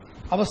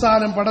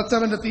 അവസാനം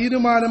പടച്ചവന്റെ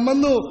തീരുമാനം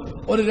വന്നു.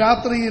 ഒരു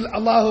രാത്രിയിൽ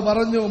അള്ളാഹു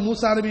പറഞ്ഞു,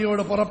 മൂസാ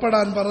നബിയോട്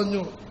പുറപ്പെടാൻ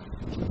പറഞ്ഞു.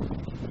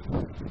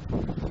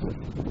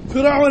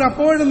 ഫിർഔൻ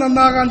അപ്പോഴും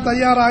നന്നാകാൻ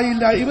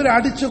തയ്യാറായില്ല. ഇവരെ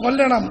അടിച്ചു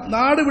കൊല്ലണം,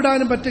 നാട്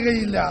വിടാനും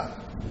പറ്റുകയില്ല.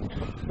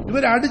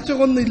 ഇവരെ അടിച്ചു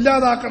കൊന്ന്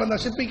ഇല്ലാതാക്കണം,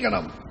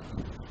 നശിപ്പിക്കണം.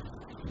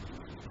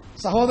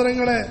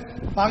 സഹോദരങ്ങളെ,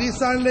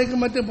 പാകിസ്ഥാനിലേക്ക്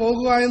മറ്റും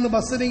പോകുക എന്ന്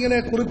ബസ്സിനിങ്ങനെ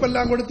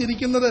കുറിപ്പെല്ലാം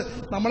കൊടുത്തിരിക്കുന്നത്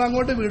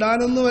നമ്മളങ്ങോട്ട്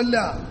വിടാനൊന്നുമല്ല.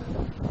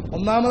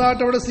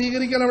 ഒന്നാമതായിട്ട് അവിടെ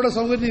സ്വീകരിക്കാൻ അവിടെ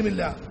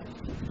സൗകര്യമില്ല.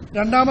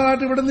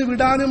 രണ്ടാമതായിട്ട് ഇവിടുന്ന്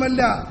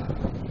വിടാനുമല്ല,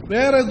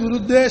 വേറെ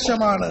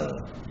ദുരുദ്ദേശമാണ്.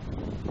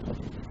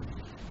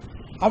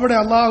 അവിടെ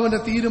അള്ളാഹുവിന്റെ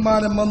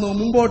തീരുമാനം വന്നു,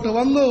 മുമ്പോട്ട്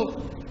വന്നു.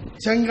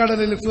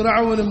 ചെങ്കടലിൽ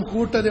ഫിർഔനും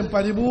കൂട്ടരും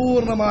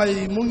പരിപൂർണമായി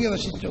മുങ്ങി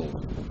നശിച്ചു.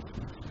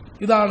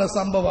 ഇതാണ്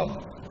സംഭവം.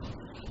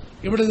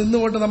 ഇവിടെ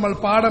നിന്നുകൊണ്ട് നമ്മൾ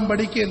പാഠം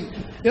പഠിക്കൽ.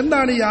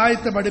 എന്താണ് ഈ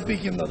ആയത്ത്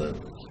പഠിപ്പിക്കുന്നത്?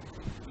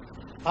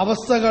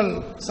 അവസ്ഥകൾ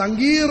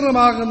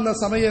സങ്കീർണമാകുന്ന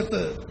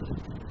സമയത്ത്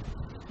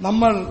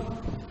നമ്മൾ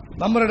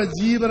നമ്മളുടെ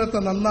ജീവിതത്തെ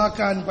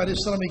നന്നാക്കാൻ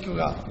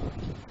പരിശ്രമിക്കുക.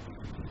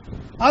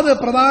 അത്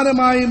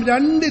പ്രധാനമായും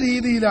രണ്ട്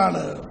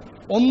രീതിയിലാണ്.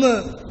 ഒന്ന്,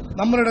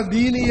 നമ്മളുടെ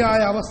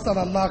ദീനീയായ അവസ്ഥ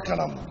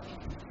നന്നാക്കണം.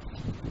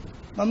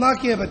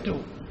 നന്നാക്കിയേ പറ്റൂ.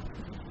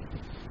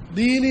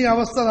 ദീനീ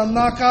അവസ്ഥ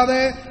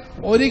നന്നാക്കാതെ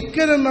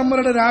ഒരിക്കലും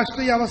നമ്മളുടെ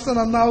രാഷ്ട്രീയ അവസ്ഥ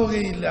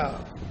നന്നാവുകയില്ല.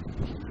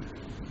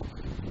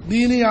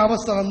 ദീനീ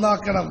അവസ്ഥ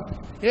നന്നാക്കണം.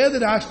 ഏത്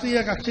രാഷ്ട്രീയ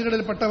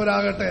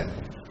കക്ഷികളിൽപ്പെട്ടവരാകട്ടെ,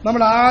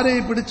 നമ്മൾ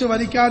ആരെയും പിടിച്ചു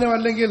വലിക്കാനോ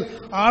അല്ലെങ്കിൽ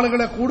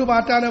ആളുകളെ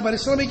കൂടുമാറ്റാനോ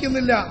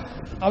പരിശ്രമിക്കുന്നില്ല.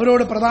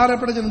 അവരോട്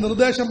പ്രധാനപ്പെട്ട ചില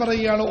നിർദ്ദേശം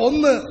പറയുകയാണ്.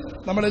 ഒന്ന്,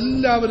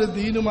 നമ്മളെല്ലാവരും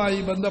ദീനുമായി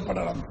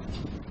ബന്ധപ്പെടണം.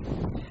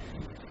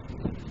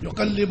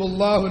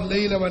 യുഖല്ലിബുല്ലാഹു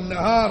ലൈല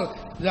വന്നഹാർ,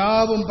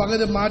 രാവും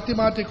പകലും മാറ്റി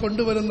മാറ്റി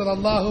കൊണ്ടുവരുന്നത്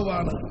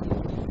അല്ലാഹുവാണ്.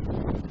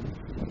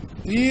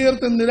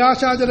 തീർത്തും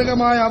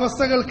നിരാശാജനകമായ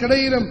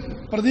അവസ്ഥകൾക്കിടയിലും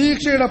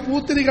പ്രതീക്ഷയുടെ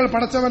പൂത്തിരികൾ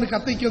പടച്ചവൻ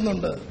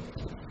കത്തിക്കുന്നുണ്ട്.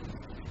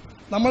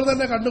 നമ്മൾ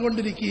തന്നെ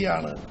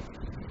കണ്ടുകൊണ്ടിരിക്കുകയാണ്.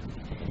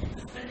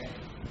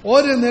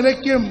 ഒരു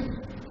നിലയ്ക്കും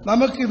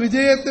നമുക്ക്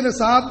വിജയത്തിന്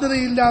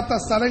സാധ്യതയില്ലാത്ത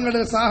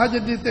സ്ഥലങ്ങളിൽ,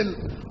 സാഹചര്യത്തിൽ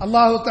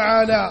അല്ലാഹു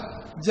തആല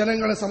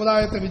ജനങ്ങളെ,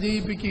 സമുദായത്തെ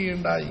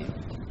വിജയിപ്പിക്കുകയുണ്ടായി.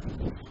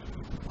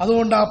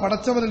 അതുകൊണ്ട് ആ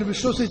പടച്ചവനിൽ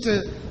വിശ്വസിച്ച്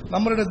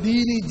നമ്മളുടെ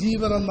ദീനി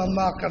ജീവിതം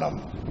നന്നാക്കണം.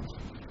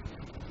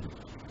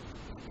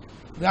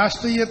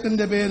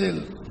 രാഷ്ട്രീയത്തിന്റെ പേരിൽ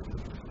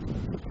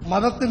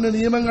മതത്തിന്റെ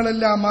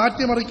നിയമങ്ങളെല്ലാം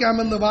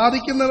മാറ്റിമറിക്കാമെന്ന്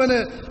വാദിക്കുന്നവന്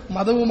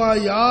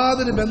മതവുമായി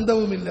യാതൊരു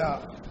ബന്ധവുമില്ല.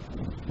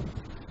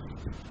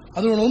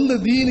 അതുകൊണ്ട് ഒന്ന്,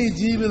 ദീനി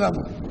ജീവിതം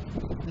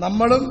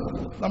നമ്മളും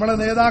നമ്മുടെ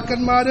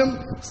നേതാക്കന്മാരും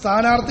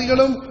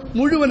സ്ഥാനാർത്ഥികളും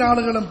മുഴുവൻ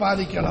ആളുകളും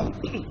പാലിക്കണം.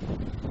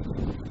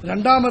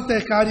 രണ്ടാമത്തെ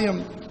കാര്യം,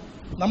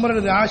 നമ്മുടെ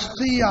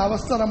രാഷ്ട്രീയ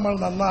അവസ്ഥ നമ്മൾ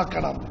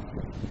നന്നാക്കണം.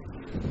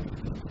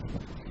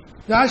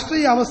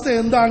 രാഷ്ട്രീയ അവസ്ഥ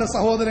എന്താണ്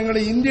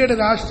സഹോദരങ്ങളെ? ഇന്ത്യയുടെ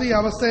രാഷ്ട്രീയ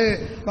അവസ്ഥയെ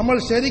നമ്മൾ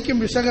ശരിക്കും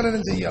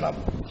വിശകലനം ചെയ്യണം.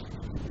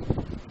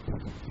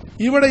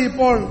 ഇവിടെ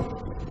ഇപ്പോൾ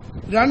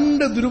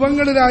രണ്ട്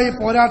ധ്രുവങ്ങളിലായി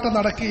പോരാട്ടം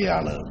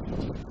നടക്കുകയാണ്.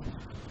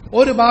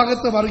 ഒരു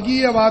ഭാഗത്ത്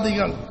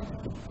വർഗീയവാദികൾ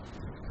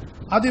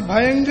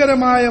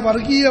അതിഭയങ്കരമായ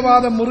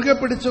വർഗീയവാദം മുറുകെ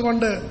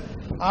പിടിച്ചുകൊണ്ട്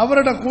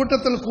അവരുടെ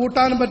കൂട്ടത്തിൽ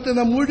കൂട്ടാൻ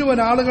പറ്റുന്ന മുഴുവൻ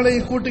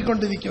ആളുകളെയും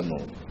കൂട്ടിക്കൊണ്ടിരിക്കുന്നു.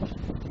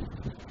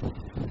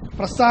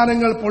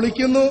 പ്രസ്ഥാനങ്ങൾ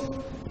പൊളിക്കുന്നു,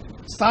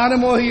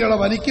 സ്ഥാനമോഹികളെ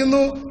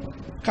വലിക്കുന്നു,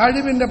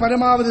 കഴിവിന്റെ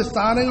പരമാവധി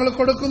സ്ഥാനങ്ങൾ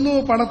കൊടുക്കുന്നു,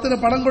 പണത്തിന്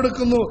പണം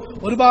കൊടുക്കുന്നു.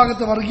 ഒരു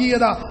ഭാഗത്ത്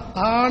വർഗീയത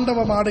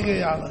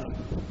താണ്ഡവമാടുകയാണ്.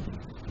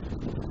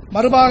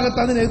 മറുഭാഗത്ത്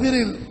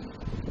അതിനെതിരിൽ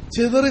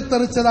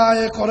ചിതറിത്തെറിച്ചതായ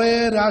കുറെ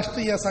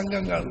രാഷ്ട്രീയ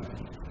സംഘങ്ങൾ.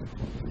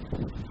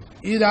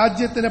 ഈ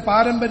രാജ്യത്തിന്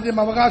പാരമ്പര്യം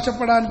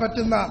അവകാശപ്പെടാൻ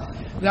പറ്റുന്ന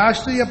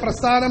രാഷ്ട്രീയ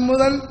പ്രസ്ഥാനം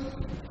മുതൽ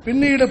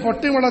പിന്നീട്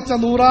പൊട്ടിമുളച്ച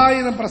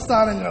 100,000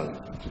 പ്രസ്ഥാനങ്ങൾ,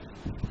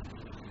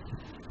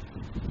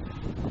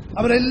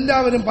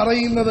 അവരെല്ലാവരും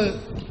പറയുന്നത്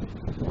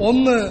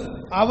ഒന്ന്,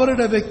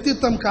 അവരുടെ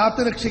വ്യക്തിത്വം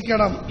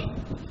കാത്തുരക്ഷിക്കണം.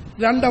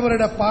 2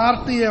 അവരുടെ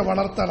പാർട്ടിയെ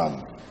വളർത്തണം.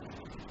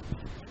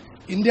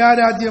 ഇന്ത്യ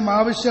രാജ്യം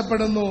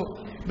ആവശ്യപ്പെടുന്നു,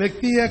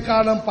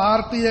 വ്യക്തിയെക്കാളും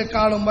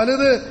പാർട്ടിയെക്കാളും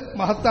വലുത്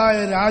മഹത്തായ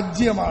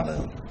രാജ്യമാണ്.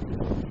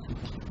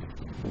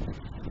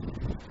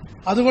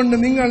 അതുകൊണ്ട്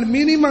നിങ്ങൾ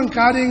മിനിമം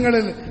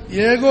കാര്യങ്ങളിൽ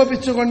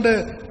ഏകോപിച്ചുകൊണ്ട്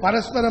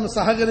പരസ്പരം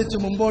സഹകരിച്ച്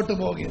മുമ്പോട്ട്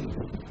പോകുന്നു.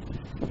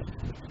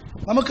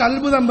 നമുക്ക്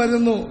അത്ഭുതം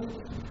വരുന്നു.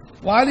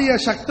 വലിയ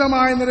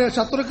ശക്തമായ നിലയിൽ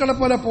ശത്രുക്കളെ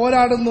പോലെ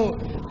പോരാടുന്നു.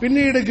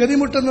 പിന്നീട്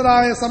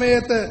ഗതിമുട്ടുന്നതായ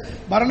സമയത്ത്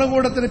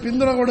ഭരണകൂടത്തിന്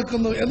പിന്തുണ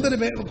കൊടുക്കുന്നു. എന്തൊരു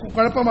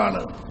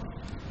കുഴപ്പമാണ്!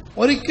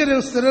 ഒരിക്കലും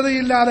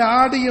സ്ഥിരതയില്ലാതെ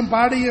ആടിയും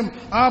പാടിയും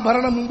ആ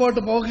ഭരണം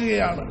മുമ്പോട്ട്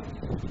പോകുകയാണ്.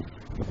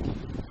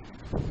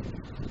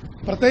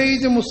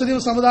 പ്രത്യേകിച്ച് മുസ്ലിം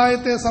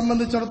സമുദായത്തെ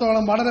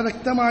സംബന്ധിച്ചിടത്തോളം വളരെ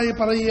വ്യക്തമായി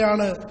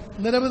പറയുകയാണ്,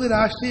 നിരവധി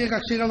രാഷ്ട്രീയ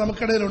കക്ഷികൾ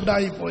നമുക്കിടയിൽ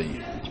ഉണ്ടായിപ്പോയി.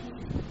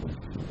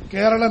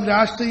 കേരളം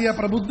രാഷ്ട്രീയ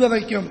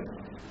പ്രബുദ്ധതയ്ക്കും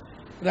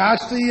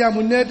രാഷ്ട്രീയ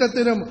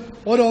മുന്നേറ്റത്തിനും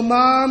ഒരു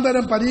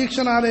ഒന്നാന്തരം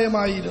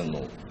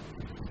പരീക്ഷണാലയമായിരുന്നു.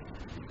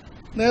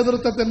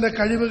 നേതൃത്വത്തിന്റെ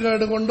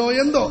കഴിവുകേട് കൊണ്ടോ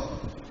എന്തോ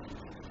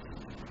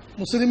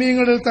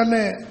മുസ്ലിമീങ്ങളിൽ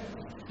തന്നെ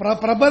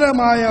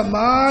പ്രബലമായ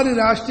 4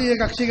 രാഷ്ട്രീയ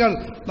കക്ഷികൾ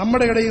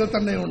നമ്മുടെ ഇടയിൽ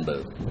തന്നെയുണ്ട്.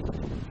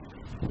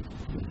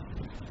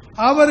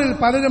 അവരിൽ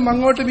പലരും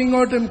അങ്ങോട്ടും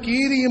ഇങ്ങോട്ടും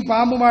കീരിയും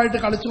പാമ്പുമായിട്ട്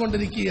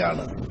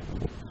കളിച്ചുകൊണ്ടിരിക്കുകയാണ്.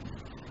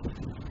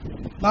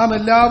 നാം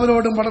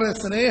എല്ലാവരോടും വളരെ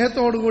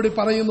സ്നേഹത്തോടുകൂടി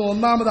പറയുന്നു.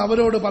 ഒന്നാമത്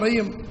അവരോട്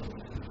പറയും,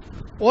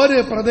 ഒരു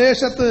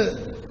പ്രദേശത്ത്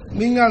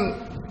നിങ്ങൾ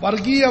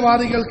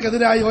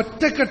വർഗീയവാദികൾക്കെതിരായി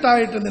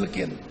ഒറ്റക്കെട്ടായിട്ട്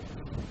നിൽക്കുന്നു.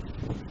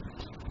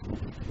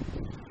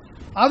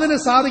 അതിന്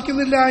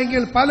സാധിക്കുന്നില്ല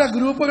എങ്കിൽ പല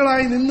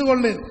ഗ്രൂപ്പുകളായി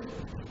നിന്നുകൊള്ളു.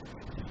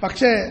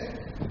 പക്ഷേ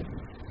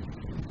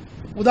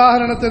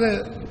ഉദാഹരണത്തിന്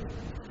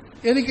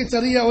എനിക്ക്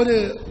ചെറിയ ഒരു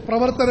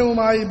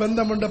പ്രവർത്തനവുമായി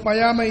ബന്ധമുണ്ട്.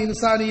 പയാമ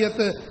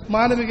ഇൻസാനിയത്ത്,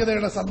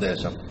 മാനവികതയുടെ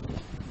സന്ദേശം.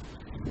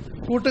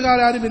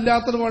 കൂട്ടുകാരും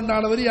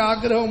ഇല്ലാത്തതുകൊണ്ടാണ് വലിയ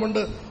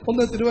ആഗ്രഹമുണ്ട്.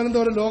 ഒന്ന്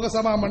തിരുവനന്തപുരം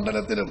ലോകസഭാ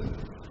മണ്ഡലത്തിലും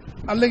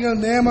അല്ലെങ്കിൽ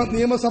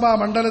നിയമസഭാ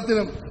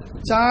മണ്ഡലത്തിലും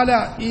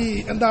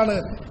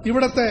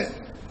ഇവിടത്തെ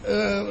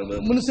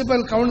മുനിസിപ്പൽ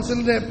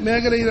കൌൺസിലിന്റെ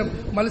മേഖലയിലും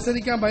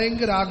മത്സരിക്കാൻ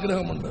ഭയങ്കര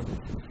ആഗ്രഹമുണ്ട്.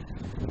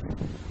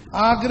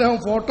 ആഗ്രഹം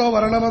ഫോട്ടോ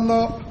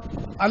വരണമെന്നോ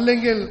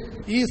അല്ലെങ്കിൽ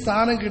ഈ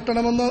സ്ഥാനം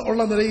കിട്ടണമെന്നോ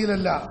ഉള്ള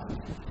നിലയിലല്ല.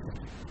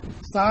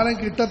 സ്ഥാനം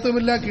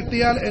കിട്ടത്തുമില്ല,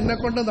 കിട്ടിയാൽ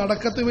എന്നെക്കൊണ്ട്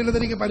നടക്കത്തുമില്ലെന്ന്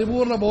എനിക്ക്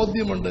പരിപൂർണ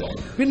ബോധ്യമുണ്ട്.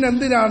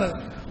 പിന്നെന്തിനാണ്?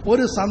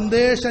 ഒരു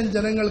സന്ദേശം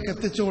ജനങ്ങൾക്ക്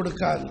എത്തിച്ചു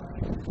കൊടുക്കാൻ.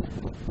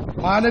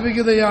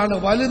 മാനവികതയാണ്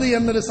വലുത്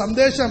എന്നൊരു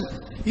സന്ദേശം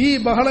ഈ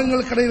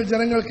ബഹളങ്ങൾക്കിടയിൽ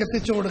ജനങ്ങൾക്ക്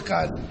എത്തിച്ചു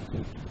കൊടുക്കാൻ.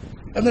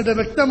 എന്നിട്ട്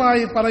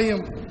വ്യക്തമായി പറയും,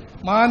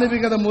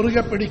 മാനവികത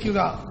മുറുകെ പിടിക്കുക.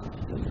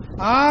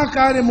 ആ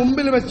കാര്യം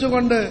മുമ്പിൽ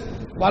വെച്ചുകൊണ്ട്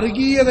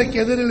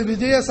വർഗീയതയ്ക്കെതിരിൽ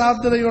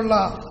വിജയസാധ്യതയുള്ള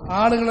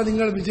ആളുകളെ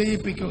നിങ്ങൾ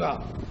വിജയിപ്പിക്കുക.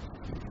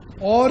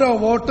 ഓരോ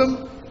വോട്ടും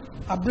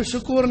അബ്ദുൽ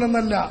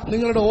ഷുക്കൂറിനെന്നല്ല,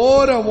 നിങ്ങളുടെ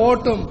ഓരോ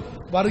വോട്ടും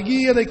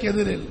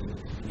വർഗീയതയ്ക്കെതിരിൽ,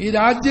 ഈ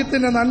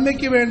രാജ്യത്തിന്റെ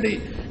നന്മയ്ക്ക് വേണ്ടി,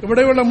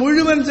 ഇവിടെയുള്ള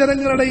മുഴുവൻ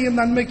ജനങ്ങളുടെയും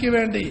നന്മയ്ക്ക്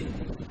വേണ്ടി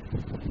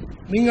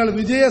നിങ്ങൾ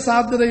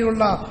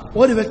വിജയസാധ്യതയുള്ള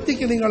ഒരു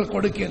വ്യക്തിക്ക് നിങ്ങൾ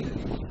കൊടുക്കുന്നു.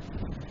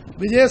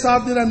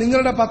 വിജയസാധ്യത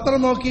നിങ്ങളുടെ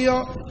പത്രം നോക്കിയോ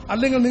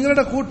അല്ലെങ്കിൽ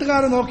നിങ്ങളുടെ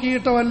കൂട്ടുകാർ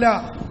നോക്കിയിട്ടോ അല്ല,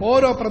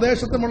 ഓരോ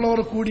പ്രദേശത്തുമുള്ളവർ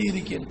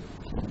കൂടിയിരിക്കും.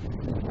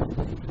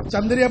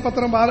 ചന്ദ്രിക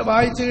പത്രം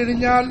വായിച്ചു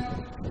കഴിഞ്ഞാൽ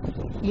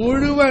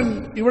മുഴുവൻ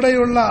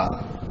ഇവിടെയുള്ള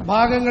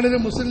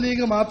ഭാഗങ്ങളിലും മുസ്ലിം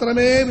ലീഗ്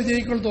മാത്രമേ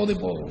വിജയിക്കുള്ളൂ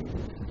തോന്നിപ്പോകും.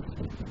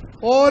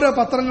 ഓരോ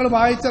പത്രങ്ങൾ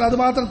വായിച്ചാൽ അത്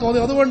മാത്രം തോന്നി.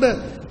 അതുകൊണ്ട്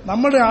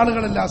നമ്മുടെ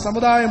ആളുകളല്ല,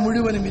 സമുദായം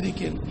മുഴുവനും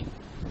ഇരിക്കും.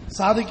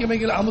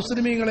 സാധിക്കുമെങ്കിൽ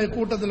അമുസ്ലിമീങ്ങളെ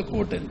കൂട്ടത്തിൽ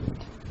കൂട്ടിൽ.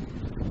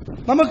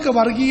 നമുക്ക്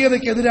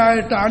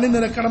വർഗീയതയ്ക്കെതിരായിട്ട്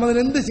അണിനിരക്കണം.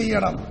 അതിനെന്ത്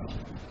ചെയ്യണം?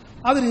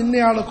 അതിന്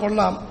ഇന്നയാൾ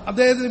കൊള്ളാം,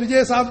 അദ്ദേഹത്തിന്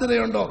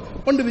വിജയസാധ്യതയുണ്ടോ?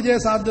 ഉണ്ട്,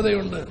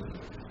 വിജയസാധ്യതയുണ്ട്.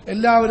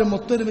 എല്ലാവരും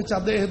ഒത്തൊരുമിച്ച്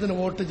അദ്ദേഹത്തിന്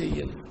വോട്ട്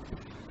ചെയ്യും.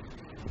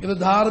 ഇത്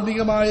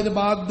ധാർമ്മികമായൊരു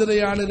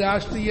ബാധ്യതയാണ്.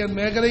 രാഷ്ട്രീയ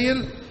മേഖലയിൽ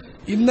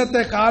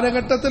ഇന്നത്തെ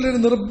കാലഘട്ടത്തിൽ ഒരു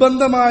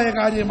നിർബന്ധമായ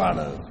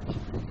കാര്യമാണ്.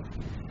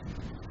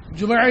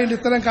 ജുമഅയിൽ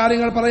ഇത്തരം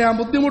കാര്യങ്ങൾ പറയാൻ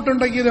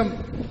ബുദ്ധിമുട്ടുണ്ടെങ്കിലും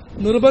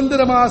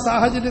നിർബന്ധിതമായ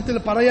സാഹചര്യത്തിൽ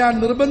പറയാൻ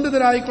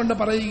നിർബന്ധിതരായിക്കൊണ്ട്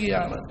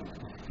പറയുകയാണ്.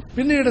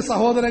 പിന്നീട്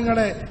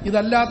സഹോദരങ്ങളെ,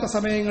 ഇതല്ലാത്ത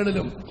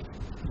സമയങ്ങളിലും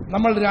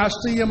നമ്മൾ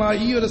രാഷ്ട്രീയമായി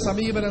ഈ ഒരു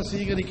സമീപനം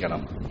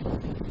സ്വീകരിക്കണം.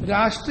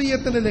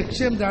 രാഷ്ട്രീയത്തിന്റെ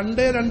ലക്ഷ്യം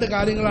 2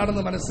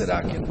 കാര്യങ്ങളാണെന്ന്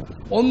മനസ്സിലാക്കി.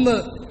 1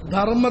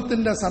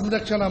 ധർമ്മത്തിന്റെ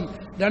സംരക്ഷണം,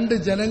 2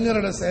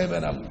 ജനങ്ങളുടെ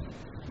സേവനം.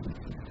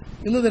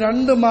 ഇന്നത്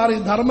 2 മാറി.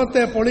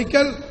 ധർമ്മത്തെ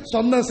പൊളിക്കൽ,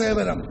 സ്വന്തം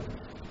സേവനം.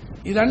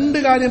 ഈ 2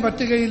 കാര്യം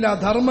പറ്റുകയില്ല.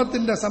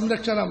 ധർമ്മത്തിന്റെ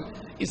സംരക്ഷണം,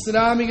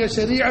 ഇസ്ലാമിക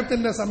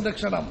ശരീഅത്തിന്റെ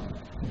സംരക്ഷണം,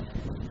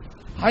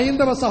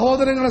 ഹൈന്ദവ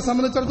സഹോദരങ്ങളെ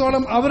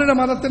സംബന്ധിച്ചിടത്തോളം അവരുടെ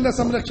മതത്തിന്റെ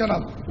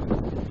സംരക്ഷണം,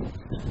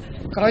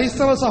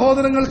 ക്രൈസ്തവ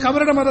സഹോദരങ്ങൾക്ക്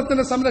അവരുടെ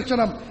മതത്തിന്റെ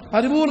സംരക്ഷണം,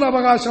 പരിപൂർണ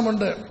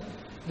അവകാശമുണ്ട്.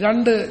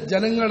 2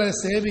 ജനങ്ങളെ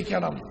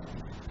സേവിക്കണം,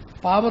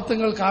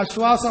 പാവത്തുങ്ങൾക്ക്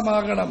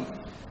ആശ്വാസമാകണം,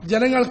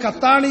 ജനങ്ങൾക്ക്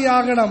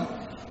അത്താണിയാകണം,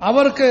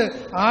 അവർക്ക്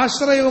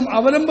ആശ്രയവും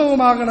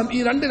അവലംബവുമാകണം. ഈ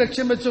 2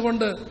 ലക്ഷ്യം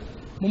വെച്ചുകൊണ്ട്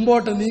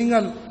മുമ്പോട്ട്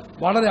നീങ്ങൽ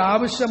വളരെ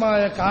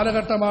ആവശ്യമായ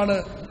കാലഘട്ടമാണ്.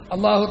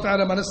 അല്ലാഹു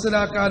തആല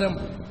മനസ്സിലാക്കാനും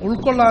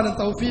ഉൾക്കൊള്ളാനും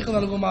തൗഫീഖ്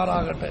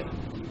നൽകുമാറാകട്ടെ.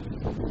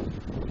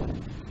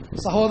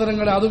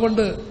 സഹോദരങ്ങളെ,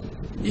 അതുകൊണ്ട്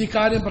ഈ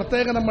കാര്യം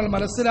പ്രത്യേകം നമ്മൾ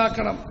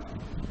മനസ്സിലാക്കണം.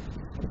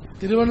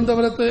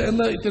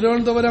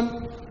 തിരുവനന്തപുരം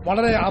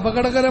വളരെ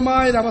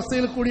അപകടകരമായ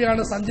ഒരവസ്ഥയിൽ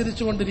കൂടിയാണ്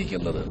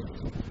സഞ്ചരിച്ചുകൊണ്ടിരിക്കുന്നത്.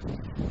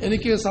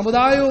 എനിക്ക്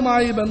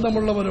സമുദായവുമായി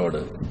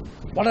ബന്ധമുള്ളവരോട്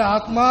വളരെ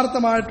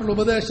ആത്മാർത്ഥമായിട്ടുള്ള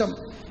ഉപദേശം,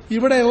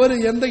 ഇവിടെ ഒരു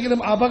എന്തെങ്കിലും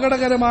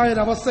അപകടകരമായ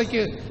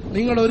ഒരവസ്ഥയ്ക്ക്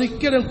നിങ്ങൾ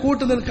ഒരിക്കലും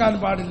കൂട്ടുനിൽക്കാൻ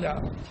പാടില്ല.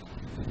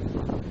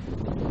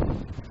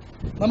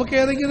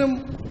 നമുക്കേതെങ്കിലും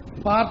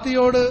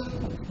പാർട്ടിയോട്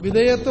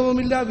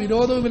വിധേയത്വവുമില്ല,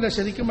 വിരോധവുമില്ല.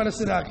 ശരിക്കും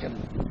മനസ്സിലാക്കാൻ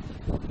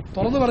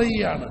തുറന്നു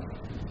പറയുകയാണ്.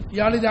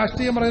 ഇയാൾ ഈ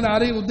രാഷ്ട്രീയം പറയുന്ന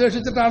ആരെയും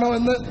ഉദ്ദേശിച്ചിട്ടാണോ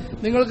എന്ന്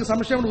നിങ്ങൾക്ക്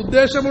സംശയമുണ്ട്.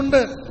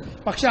 ഉദ്ദേശമുണ്ട്.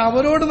 പക്ഷെ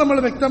അവരോട് നമ്മൾ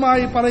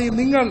വ്യക്തമായി പറയും,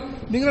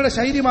 നിങ്ങളുടെ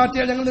ശൈലി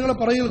മാറ്റിയാൽ ഞങ്ങൾ നിങ്ങളെ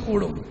പുറകിൽ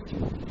കൂടും.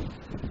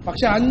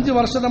 പക്ഷെ 5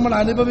 വർഷം നമ്മൾ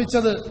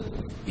അനുഭവിച്ചത്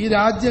ഈ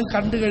രാജ്യം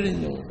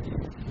കണ്ടുകഴിഞ്ഞു.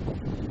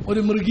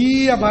 ഒരു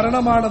മൃഗീയ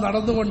ഭരണമാണ്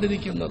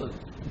നടന്നുകൊണ്ടിരിക്കുന്നത്.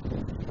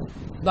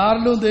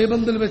 ദാറുലും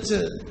ദേവബന്ദിൽ വെച്ച്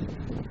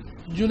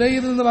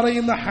ജുനൈദ് എന്ന്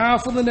പറയുന്ന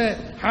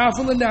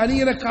ഹാഫിദിന്റെ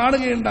അനിയനെ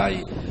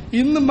കാണുകയുണ്ടായി.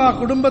 ഇന്നും ആ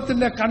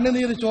കുടുംബത്തിന്റെ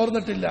കണ്ണുനീര്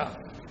ചോർന്നിട്ടില്ല.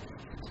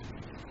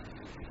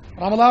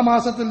 റമദാൻ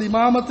മാസത്തിൽ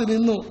ഇമാമത്ത്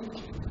നിന്നു.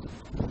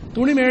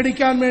 തുണി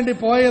മേടിക്കാൻ വേണ്ടി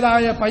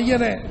പോയതായ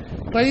പയ്യനെ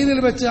ട്രെയിനിൽ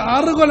വെച്ച്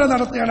 6 കൊല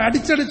നടത്തുകയാണ്,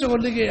 അടിച്ചടിച്ച്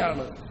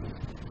കൊല്ലുകയാണ്.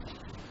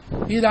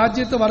 ഈ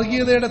രാജ്യത്ത്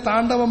വർഗീയതയുടെ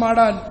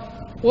താണ്ഡവമാടാൻ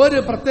ഒരു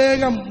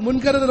പ്രത്യേകം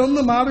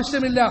മുൻകരുതലൊന്നും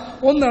ആവശ്യമില്ല.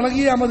 ഒന്ന്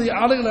ഇളകിയാൽ മതി,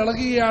 ആളുകൾ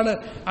ഇളകുകയാണ്,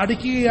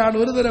 അടിക്കുകയാണ്.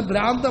 ഒരുതരം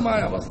ഭ്രാന്തമായ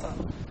അവസ്ഥ.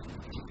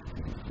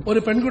 ഒരു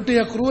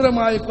പെൺകുട്ടിയെ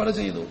ക്രൂരമായി കൊല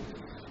ചെയ്തു.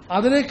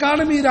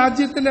 അതിനേക്കാളും ഈ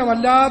രാജ്യത്തിന്റെ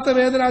വല്ലാത്ത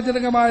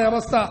വേദനാജനകമായ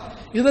അവസ്ഥ.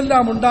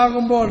 ഇതെല്ലാം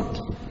ഉണ്ടാകുമ്പോൾ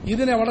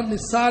ഇതിനെ വളരെ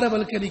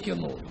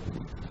നിസ്സാരവൽക്കരിക്കുന്നു.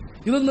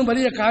 ഇതൊന്നും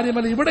വലിയ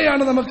കാര്യമല്ല.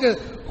 ഇവിടെയാണ് നമുക്ക്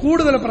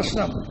കൂടുതൽ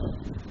പ്രശ്നം.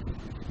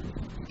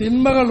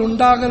 തിന്മകൾ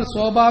ഉണ്ടാകൽ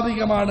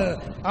സ്വാഭാവികമാണ്.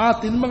 ആ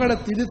തിന്മകളെ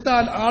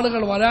തിരുത്താൻ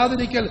ആളുകൾ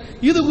വരാതിരിക്കൽ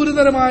ഇത്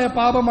ഗുരുതരമായ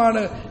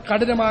പാപമാണ്,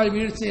 കഠിനമായ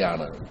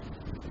വീഴ്ചയാണ്.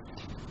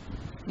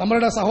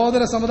 നമ്മളുടെ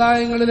സഹോദര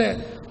സമുദായങ്ങളിലെ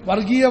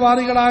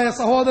വർഗീയവാദികളായ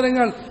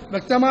സഹോദരങ്ങൾ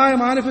വ്യക്തമായ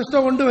മാനിഫെസ്റ്റോ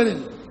കൊണ്ടുവരും.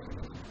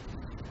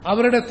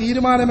 അവരുടെ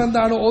തീരുമാനം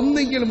എന്താണ്?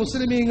 ഒന്നെങ്കിൽ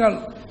മുസ്ലിമീങ്ങൾ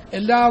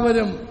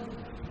എല്ലാവരും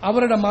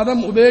അവരുടെ മതം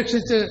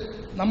ഉപേക്ഷിച്ച്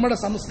നമ്മുടെ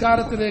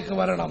സംസ്കാരത്തിലേക്ക്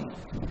വരണം.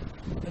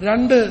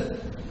 2,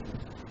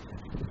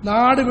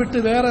 നാട് വിട്ട്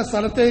വേറെ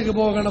സ്ഥലത്തേക്ക്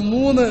പോകണം.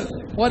 3,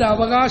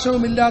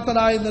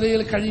 ഒരവകാശവുമില്ലാത്തതായ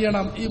നിലയിൽ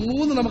കഴിയണം. ഈ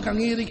 3 നമുക്ക്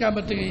അംഗീകരിക്കാൻ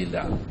പറ്റുകയില്ല.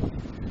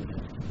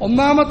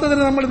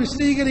 ഒന്നാമത്തതിന് നമ്മൾ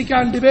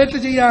വിശദീകരിക്കാൻ, ഡിബേറ്റ്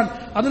ചെയ്യാൻ,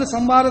 അതിന്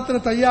സംവാദത്തിന്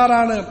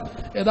തയ്യാറാണ്.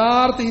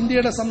 യഥാർത്ഥ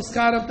ഇന്ത്യയുടെ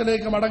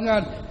സംസ്കാരത്തിലേക്ക്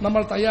മടങ്ങാൻ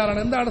നമ്മൾ തയ്യാറാണ്.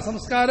 എന്താണ്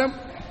സംസ്കാരം?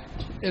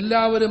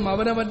 എല്ലാവരും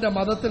അവനവന്റെ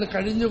മതത്തിൽ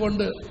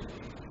കഴിഞ്ഞുകൊണ്ട്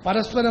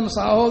പരസ്പരം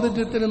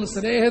സാഹോദര്യത്തിനും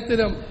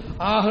സ്നേഹത്തിനും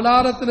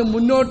ആഹ്ലാദത്തിനും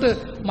മുന്നോട്ട്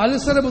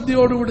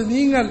മത്സരബുദ്ധിയോടുകൂടി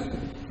നീങ്ങൽ.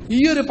 ഈ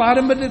ഒരു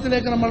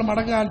പാരമ്പര്യത്തിലേക്ക് നമ്മൾ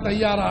മടങ്ങാൻ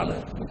തയ്യാറാണ്.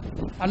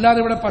 അല്ലാതെ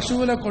ഇവിടെ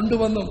പശുവിനെ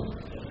കൊണ്ടുവന്നും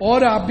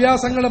ഓരോ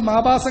അഭ്യാസങ്ങളും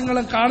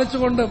ആഭാസങ്ങളും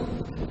കാണിച്ചുകൊണ്ടും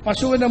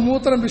പശുവിന്റെ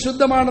മൂത്രം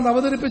വിശുദ്ധമാണെന്ന്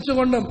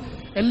അവതരിപ്പിച്ചുകൊണ്ടും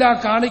എല്ലാം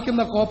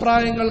കാണിക്കുന്ന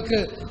കോപ്രായങ്ങൾക്ക്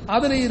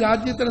അതിന് ഈ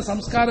രാജ്യത്തിന്റെ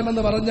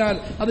സംസ്കാരമെന്ന് പറഞ്ഞാൽ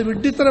അത്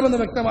വിഡ്ഢിത്തരമെന്ന്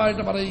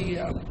വ്യക്തമായിട്ട്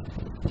പറയുകയാണ്.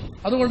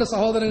 അതുകൊണ്ട്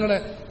സഹോദരങ്ങളെ,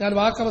 ഞാൻ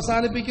വാക്ക്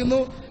അവസാനിപ്പിക്കുന്നു.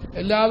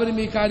 എല്ലാവരും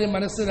ഈ കാര്യം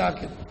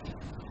മനസ്സിലാക്കി.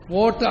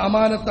 വോട്ട്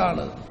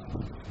അമാനത്താണ്.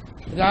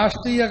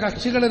 രാഷ്ട്രീയ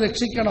കക്ഷികളെ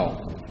രക്ഷിക്കണോ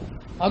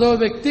അതോ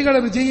വ്യക്തികളെ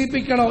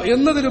വിജയിപ്പിക്കണോ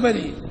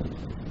എന്നതിലുപരി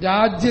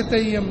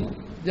രാജ്യത്തെയും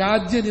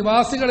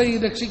രാജ്യനിവാസികളെയും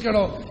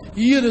രക്ഷിക്കണോ?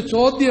 ഈ ഒരു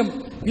ചോദ്യം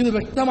ഇത്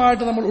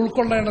വ്യക്തമായിട്ട് നമ്മൾ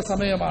ഉൾക്കൊള്ളേണ്ട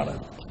സമയമാണ്.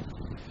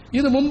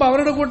 ഇത് മുമ്പ്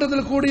അവരുടെ കൂട്ടത്തിൽ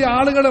കൂടിയ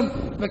ആളുകളും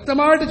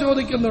വ്യക്തമായിട്ട്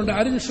ചോദിക്കുന്നുണ്ട്.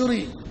 അരുൺ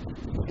ഷുറി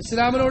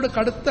ഇസ്ലാമിനോട്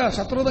കടുത്ത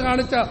ശത്രുത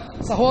കാണിച്ച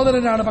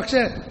സഹോദരനാണ്.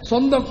 പക്ഷേ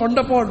സ്വന്തം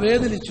കൊണ്ടപ്പോൾ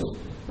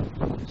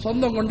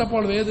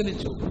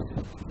വേദനിച്ചു.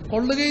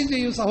 കൊള്ളുകയും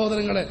ചെയ്യും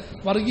സഹോദരങ്ങളെ.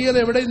 വർഗീയത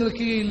എവിടെയും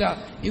നിൽക്കുകയില്ല.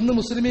 ഇന്ന്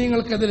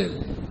മുസ്ലിമീങ്ങൾക്കെതിരിൽ,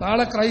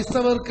 നാളെ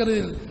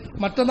ക്രൈസ്തവർക്കെതിരിൽ,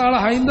 മറ്റന്നാളെ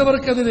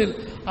ഹൈന്ദവർക്കെതിരിൽ,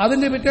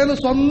 അതിന്റെ പിറ്റേന്ന്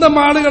സ്വന്തം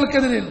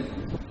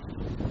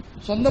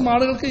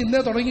ആളുകൾക്ക് ഇന്നേ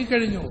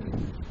തുടങ്ങിക്കഴിഞ്ഞു.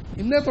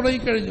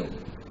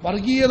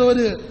 വർഗീയത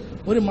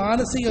ഒരു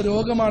മാനസിക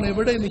രോഗമാണ്.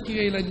 എവിടെ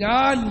നിൽക്കുകയില്ല.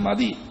 ഞാൻ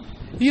മതി,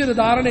 ഈ ഒരു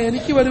ധാരണ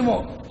എനിക്ക് വരുമോ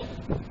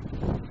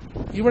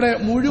ഇവിടെ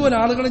മുഴുവൻ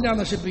ആളുകളും ഞാൻ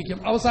നശിപ്പിക്കും,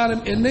 അവസാനം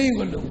എന്നെയും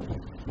കൊല്ലും.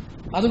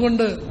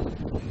 അതുകൊണ്ട്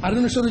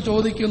അരുൺഷറി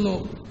ചോദിക്കുന്നു,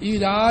 ഈ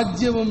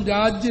രാജ്യവും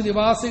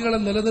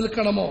രാജ്യനിവാസികളും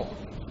നിലനിൽക്കണമോ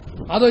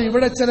അതോ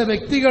ഇവിടെ ചില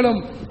വ്യക്തികളും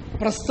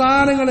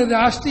പ്രസ്ഥാനങ്ങളും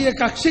രാഷ്ട്രീയ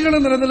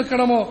കക്ഷികളും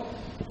നിലനിൽക്കണമോ?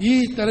 ഈ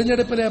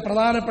തെരഞ്ഞെടുപ്പിലെ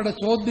പ്രധാനപ്പെട്ട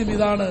ചോദ്യം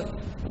ഇതാണ്.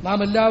 നാം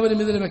എല്ലാവരും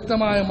ഇതിന്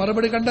വ്യക്തമായ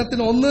മറുപടി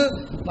കണ്ടെത്തുന്നു. 1,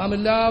 നാം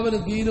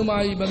എല്ലാവരും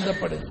ദീനുമായി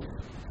ബന്ധപ്പെടും.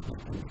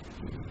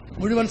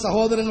 മുഴുവൻ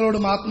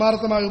സഹോദരങ്ങളോടും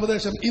ആത്മാർത്ഥമായ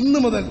ഉപദേശം. ഇന്നു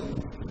മുതൽ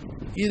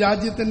ഈ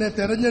രാജ്യത്തിന്റെ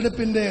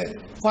തെരഞ്ഞെടുപ്പിന്റെ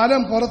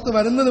ഫലം പുറത്തു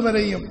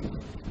വരുന്നതുവരെയും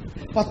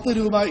 10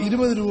 രൂപ,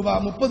 20 രൂപ,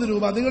 30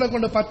 രൂപ നിങ്ങളെ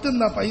കൊണ്ട്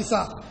പറ്റുന്ന പൈസ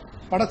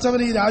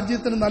പടച്ചവൻ ഈ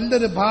രാജ്യത്തിന്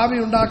നല്ലൊരു ഭാവി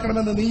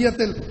ഉണ്ടാക്കണമെന്ന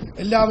നീയത്തിൽ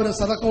എല്ലാവരും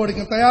സദഖ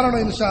കൊടുക്കും. തയ്യാറാണോ?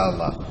 ഇൻഷാ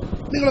അല്ലാഹ്.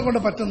 നിങ്ങളെ കൊണ്ട്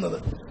പറ്റുന്നത്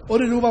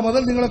 1 രൂപ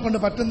മുതൽ നിങ്ങളെ കൊണ്ട്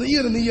പറ്റുന്ന ഈ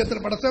ഒരു നീയത്തിൽ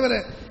പടച്ചവരെ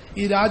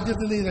ഈ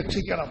രാജ്യത്തിൽ നീ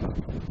രക്ഷിക്കണം.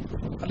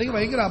 അല്ലെങ്കിൽ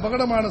ഭയങ്കര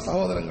അപകടമാണ്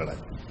സഹോദരങ്ങളെ.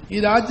 ഈ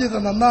രാജ്യത്തെ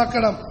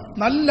നന്നാക്കണം,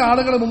 നല്ല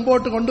ആളുകളെ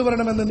മുമ്പോട്ട്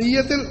കൊണ്ടുവരണമെന്ന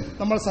നീയത്തിൽ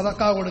നമ്മൾ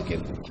സദഖ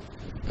കൊടുക്കൽ,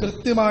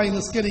 കൃത്യമായി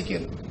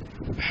നിസ്കരിക്കൽ,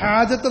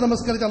 ഹാജത്ത്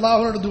നമസ്കരിച്ച്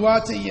അള്ളാഹുവിനോട് ദുആ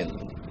ചെയ്യൽ.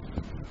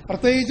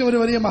 പ്രത്യേകിച്ച് ഒരു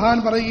വലിയ മഹാൻ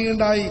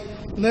പറയുകയുണ്ടായി,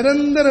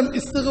 നിരന്തരം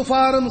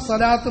ഇസ്തിഗ്ഫാറും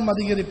സലാത്തും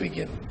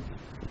അധികരിപ്പിക്കൽ.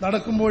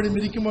 നടക്കുമ്പോഴും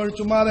ഇരിക്കുമ്പോഴും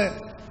ചുമ്മാതെ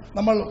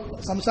നമ്മൾ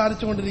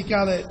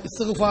സംസാരിച്ചുകൊണ്ടിരിക്കാതെ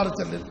ഇസ്തിഗ്ഫാർ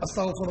ചൊല്ലൽ,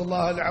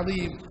 അസ്തഗ്ഫിറുല്ലാഹൽ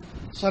അദീം,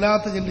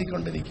 സലാത്ത്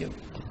ചൊല്ലിക്കൊണ്ടിരിക്കൽ.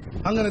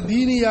 അങ്ങനെ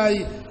ദീനിയായി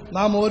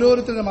നാം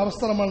ഓരോരുത്തരുടെയും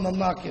അവസ്ഥ നമ്മൾ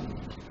നന്നാക്കി.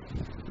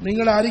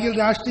 നിങ്ങളുടെ അരികിൽ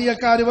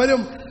രാഷ്ട്രീയക്കാർ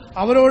വരും,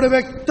 അവരോട്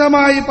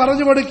വ്യക്തമായി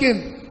പറഞ്ഞു കൊടുക്കിൻ,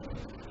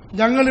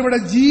 ഞങ്ങളിവിടെ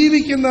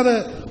ജീവിക്കുന്നത്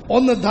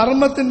ഒന്ന്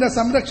ധർമ്മത്തിന്റെ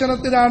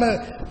സംരക്ഷണത്തിലാണ്,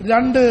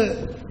 രണ്ട്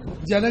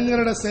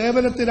ജനങ്ങളുടെ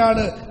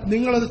സേവനത്തിലാണ്.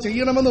 നിങ്ങളത്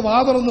ചെയ്യണമെന്ന്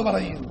വാതുറന്ന്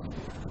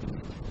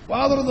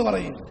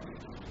പറയും.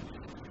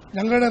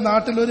 ഞങ്ങളുടെ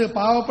നാട്ടിലൊരു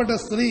പാവപ്പെട്ട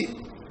സ്ത്രീ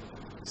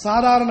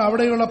സാധാരണ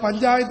അവിടെയുള്ള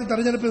പഞ്ചായത്ത്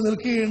തെരഞ്ഞെടുപ്പിൽ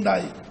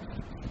നിൽക്കുകയുണ്ടായി.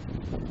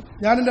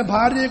 ഞാൻ എന്റെ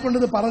ഭാര്യയെ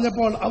കൊണ്ടിത്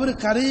പറഞ്ഞപ്പോൾ അവർ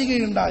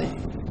കരയുകയുണ്ടായി.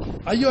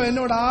 അയ്യോ,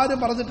 എന്നോട് ആരും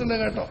പറഞ്ഞിട്ടില്ല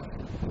കേട്ടോ,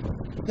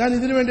 ഞാൻ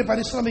ഇതിനുവേണ്ടി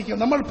പരിശ്രമിക്കും.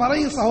 നമ്മൾ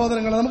പറയും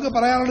സഹോദരങ്ങൾ, നമുക്ക്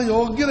പറയാനുള്ള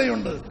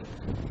യോഗ്യതയുണ്ട്.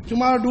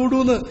 ചുമ്മാ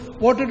ഡൂഡൂന്ന്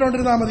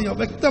വോട്ടിട്ടോണ്ടിരുന്നാൽ മതിയോ?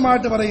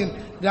 വ്യക്തമായിട്ട് പറയും,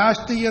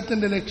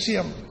 രാഷ്ട്രീയത്തിന്റെ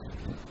ലക്ഷ്യം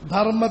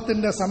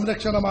ധർമ്മത്തിന്റെ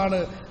സംരക്ഷണമാണ്,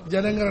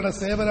 ജനങ്ങളുടെ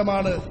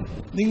സേവനമാണ്.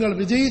 നിങ്ങൾ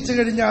വിജയിച്ചു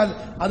കഴിഞ്ഞാൽ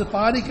അത്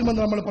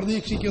പാലിക്കുമെന്ന് നമ്മൾ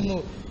പ്രതീക്ഷിക്കുന്നു.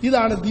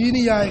 ഇതാണ്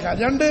ദീനിയായ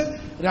കാര്യം. രണ്ട്,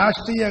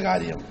 രാഷ്ട്രീയ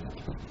കാര്യം.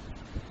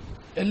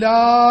 എല്ലാ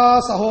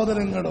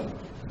സഹോദരങ്ങളും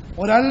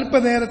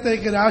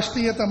ഒരല്പനേരത്തേക്ക്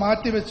രാഷ്ട്രീയത്തെ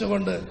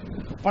മാറ്റിവെച്ചുകൊണ്ട്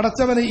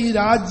പടച്ചവനെ ഈ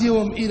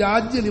രാജ്യവും ഈ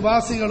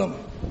രാജ്യനിവാസികളും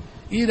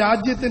ഈ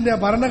രാജ്യത്തിന്റെ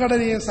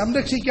ഭരണഘടനയെ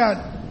സംരക്ഷിക്കാൻ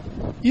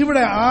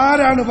ഇവിടെ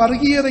ആരാണ്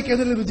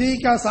വർഗീയതയ്ക്കെതിരെ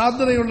വിജയിക്കാൻ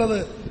സാധ്യതയുള്ളത്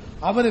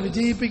അവരെ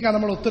വിജയിപ്പിക്കാൻ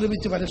നമ്മൾ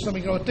ഒത്തൊരുമിച്ച്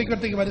പരിശ്രമിക്കണം.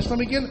 ഒറ്റയ്ക്കൊറ്റയ്ക്ക്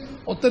പരിശ്രമിക്കൽ,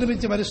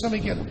 ഒത്തൊരുമിച്ച്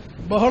പരിശ്രമിക്കൽ.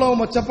 ബഹളവും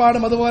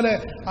ഒച്ചപ്പാടും അതുപോലെ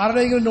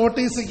ആരുടെയെങ്കിലും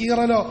നോട്ടീസ്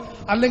കീറലോ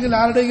അല്ലെങ്കിൽ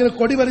ആരുടെയെങ്കിലും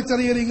കൊടി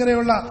വലിച്ചെറിയൽ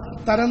ഇങ്ങനെയുള്ള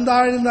തരം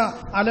താഴ്ന്ന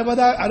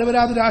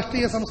അലവരാതി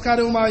രാഷ്ട്രീയ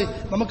സംസ്കാരവുമായി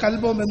നമുക്ക്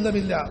അല്പവും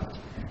ബന്ധമില്ല.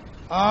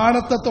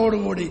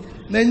 ആണത്തത്തോടുകൂടി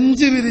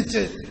നെഞ്ചു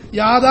വിരിച്ച്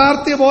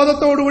യാഥാർത്ഥ്യ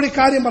ബോധത്തോടുകൂടി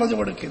കാര്യം പറഞ്ഞു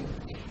കൊടുക്കുന്നു.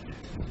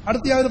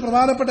 അടുത്ത ഒരു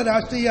പ്രധാനപ്പെട്ട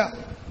രാഷ്ട്രീയ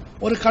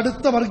ഒരു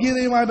കടുത്ത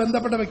വർഗീയതയുമായി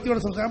ബന്ധപ്പെട്ട വ്യക്തിയോട്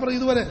സംസാരിക്കും.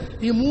 ഇതുവരെ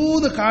ഈ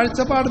 3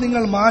 കാഴ്ചപ്പാട്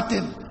നിങ്ങൾ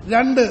മാറ്റിൻ.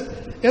 2,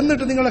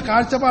 എന്നിട്ട് നിങ്ങളുടെ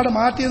കാഴ്ചപ്പാട്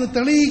മാറ്റിയെന്ന്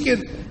തെളിയിക്കൻ.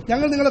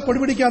 ഞങ്ങൾ നിങ്ങളെ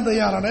കൊടിപിടിക്കാൻ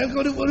തയ്യാറാണ്. ഞങ്ങൾക്ക്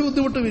ഒരു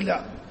ബുദ്ധിമുട്ടുമില്ല.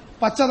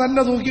 പച്ച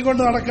തന്നെ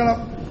തൂക്കിക്കൊണ്ട് നടക്കണം,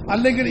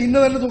 അല്ലെങ്കിൽ ഇന്ന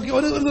തന്നെ തൂക്കി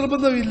ഒരു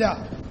നിർബന്ധമില്ല.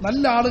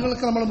 നല്ല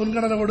ആളുകൾക്ക് നമ്മൾ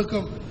മുൻഗണന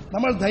കൊടുക്കും.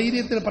 നമ്മൾ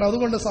ധൈര്യത്തിൽ പറ.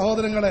 അതുകൊണ്ട്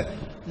സഹോദരങ്ങളെ,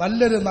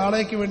 നല്ലൊരു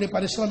നാളേക്ക് വേണ്ടി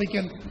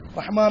പരിശ്രമിക്കാൻ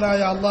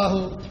റഹ്മാനായ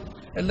അള്ളാഹു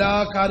എല്ലാ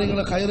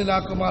കാര്യങ്ങളും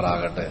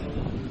ഖൈറിലാക്കുമാറാകട്ടെ.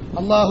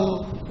 അള്ളാഹു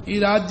ഈ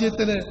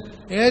രാജ്യത്തിന്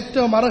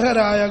ഏറ്റവും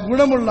അർഹരായ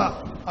ഗുണമുള്ള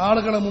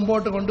ആളുകളെ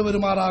മുമ്പോട്ട്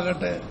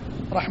കൊണ്ടുവരുമാറാകട്ടെ.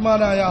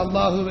 റഹ്മാനായ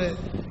അള്ളാഹുവേ,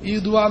 ഈ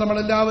ദുആ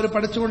നമ്മളെല്ലാവരും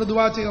പഠിച്ചുകൊണ്ട്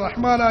ദുആ ചെയ്യുക.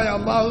 റഹ്മാനായ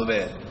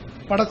അള്ളാഹുവേ,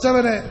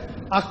 പടച്ചവനെ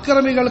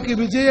അക്രമികൾക്ക്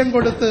വിജയം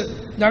കൊടുത്ത്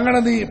ഞങ്ങളെ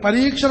നീ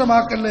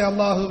പരീക്ഷണമാക്കല്ലേ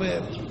അള്ളാഹുവേ.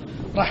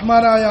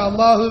 റഹ്മാനായ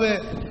അള്ളാഹുവേ,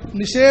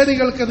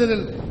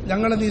 നിഷേധികൾക്കെതിരിൽ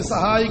ഞങ്ങളെ നീ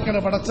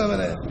സഹായിക്കണം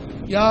പടച്ചവനെ.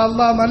 യാ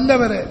അല്ലാഹ്,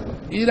 നല്ലവരെ,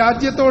 ഈ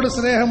രാജ്യത്തോട്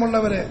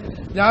സ്നേഹമുള്ളവരെ,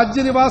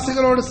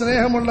 രാജ്യനിവാസികളോട്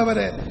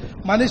സ്നേഹമുള്ളവരെ,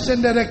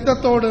 മനുഷ്യന്റെ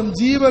രക്തത്തോടും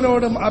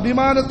ജീവനോടും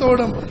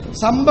അഭിമാനത്തോടും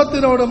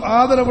സമ്പത്തിനോടും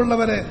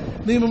ആദരവുള്ളവരെ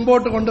നീ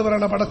മുമ്പോട്ട്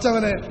കൊണ്ടുവരണം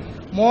പടച്ചവനെ.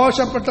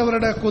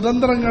 മോശപ്പെട്ടവരുടെ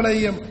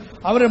കുതന്ത്രങ്ങളെയും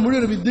അവരെ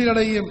മുഴുവൻ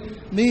വിദ്യകളെയും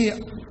നീ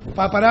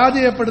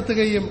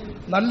പരാജയപ്പെടുത്തുകയും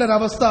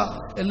നല്ലൊരവസ്ഥ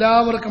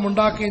എല്ലാവർക്കും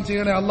ഉണ്ടാക്കുകയും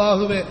ചെയ്യണേ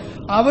അള്ളാഹുവേ.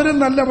 അവരും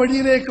നല്ല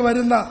വഴിയിലേക്ക്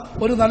വരുന്ന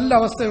ഒരു നല്ല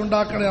അവസ്ഥ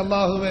ഉണ്ടാക്കണേ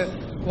അള്ളാഹുവേ.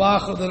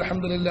 വാഖിദ്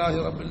അൽഹംദുലില്ലാഹി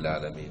റബ്ബിൽ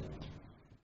ആലമീൻ.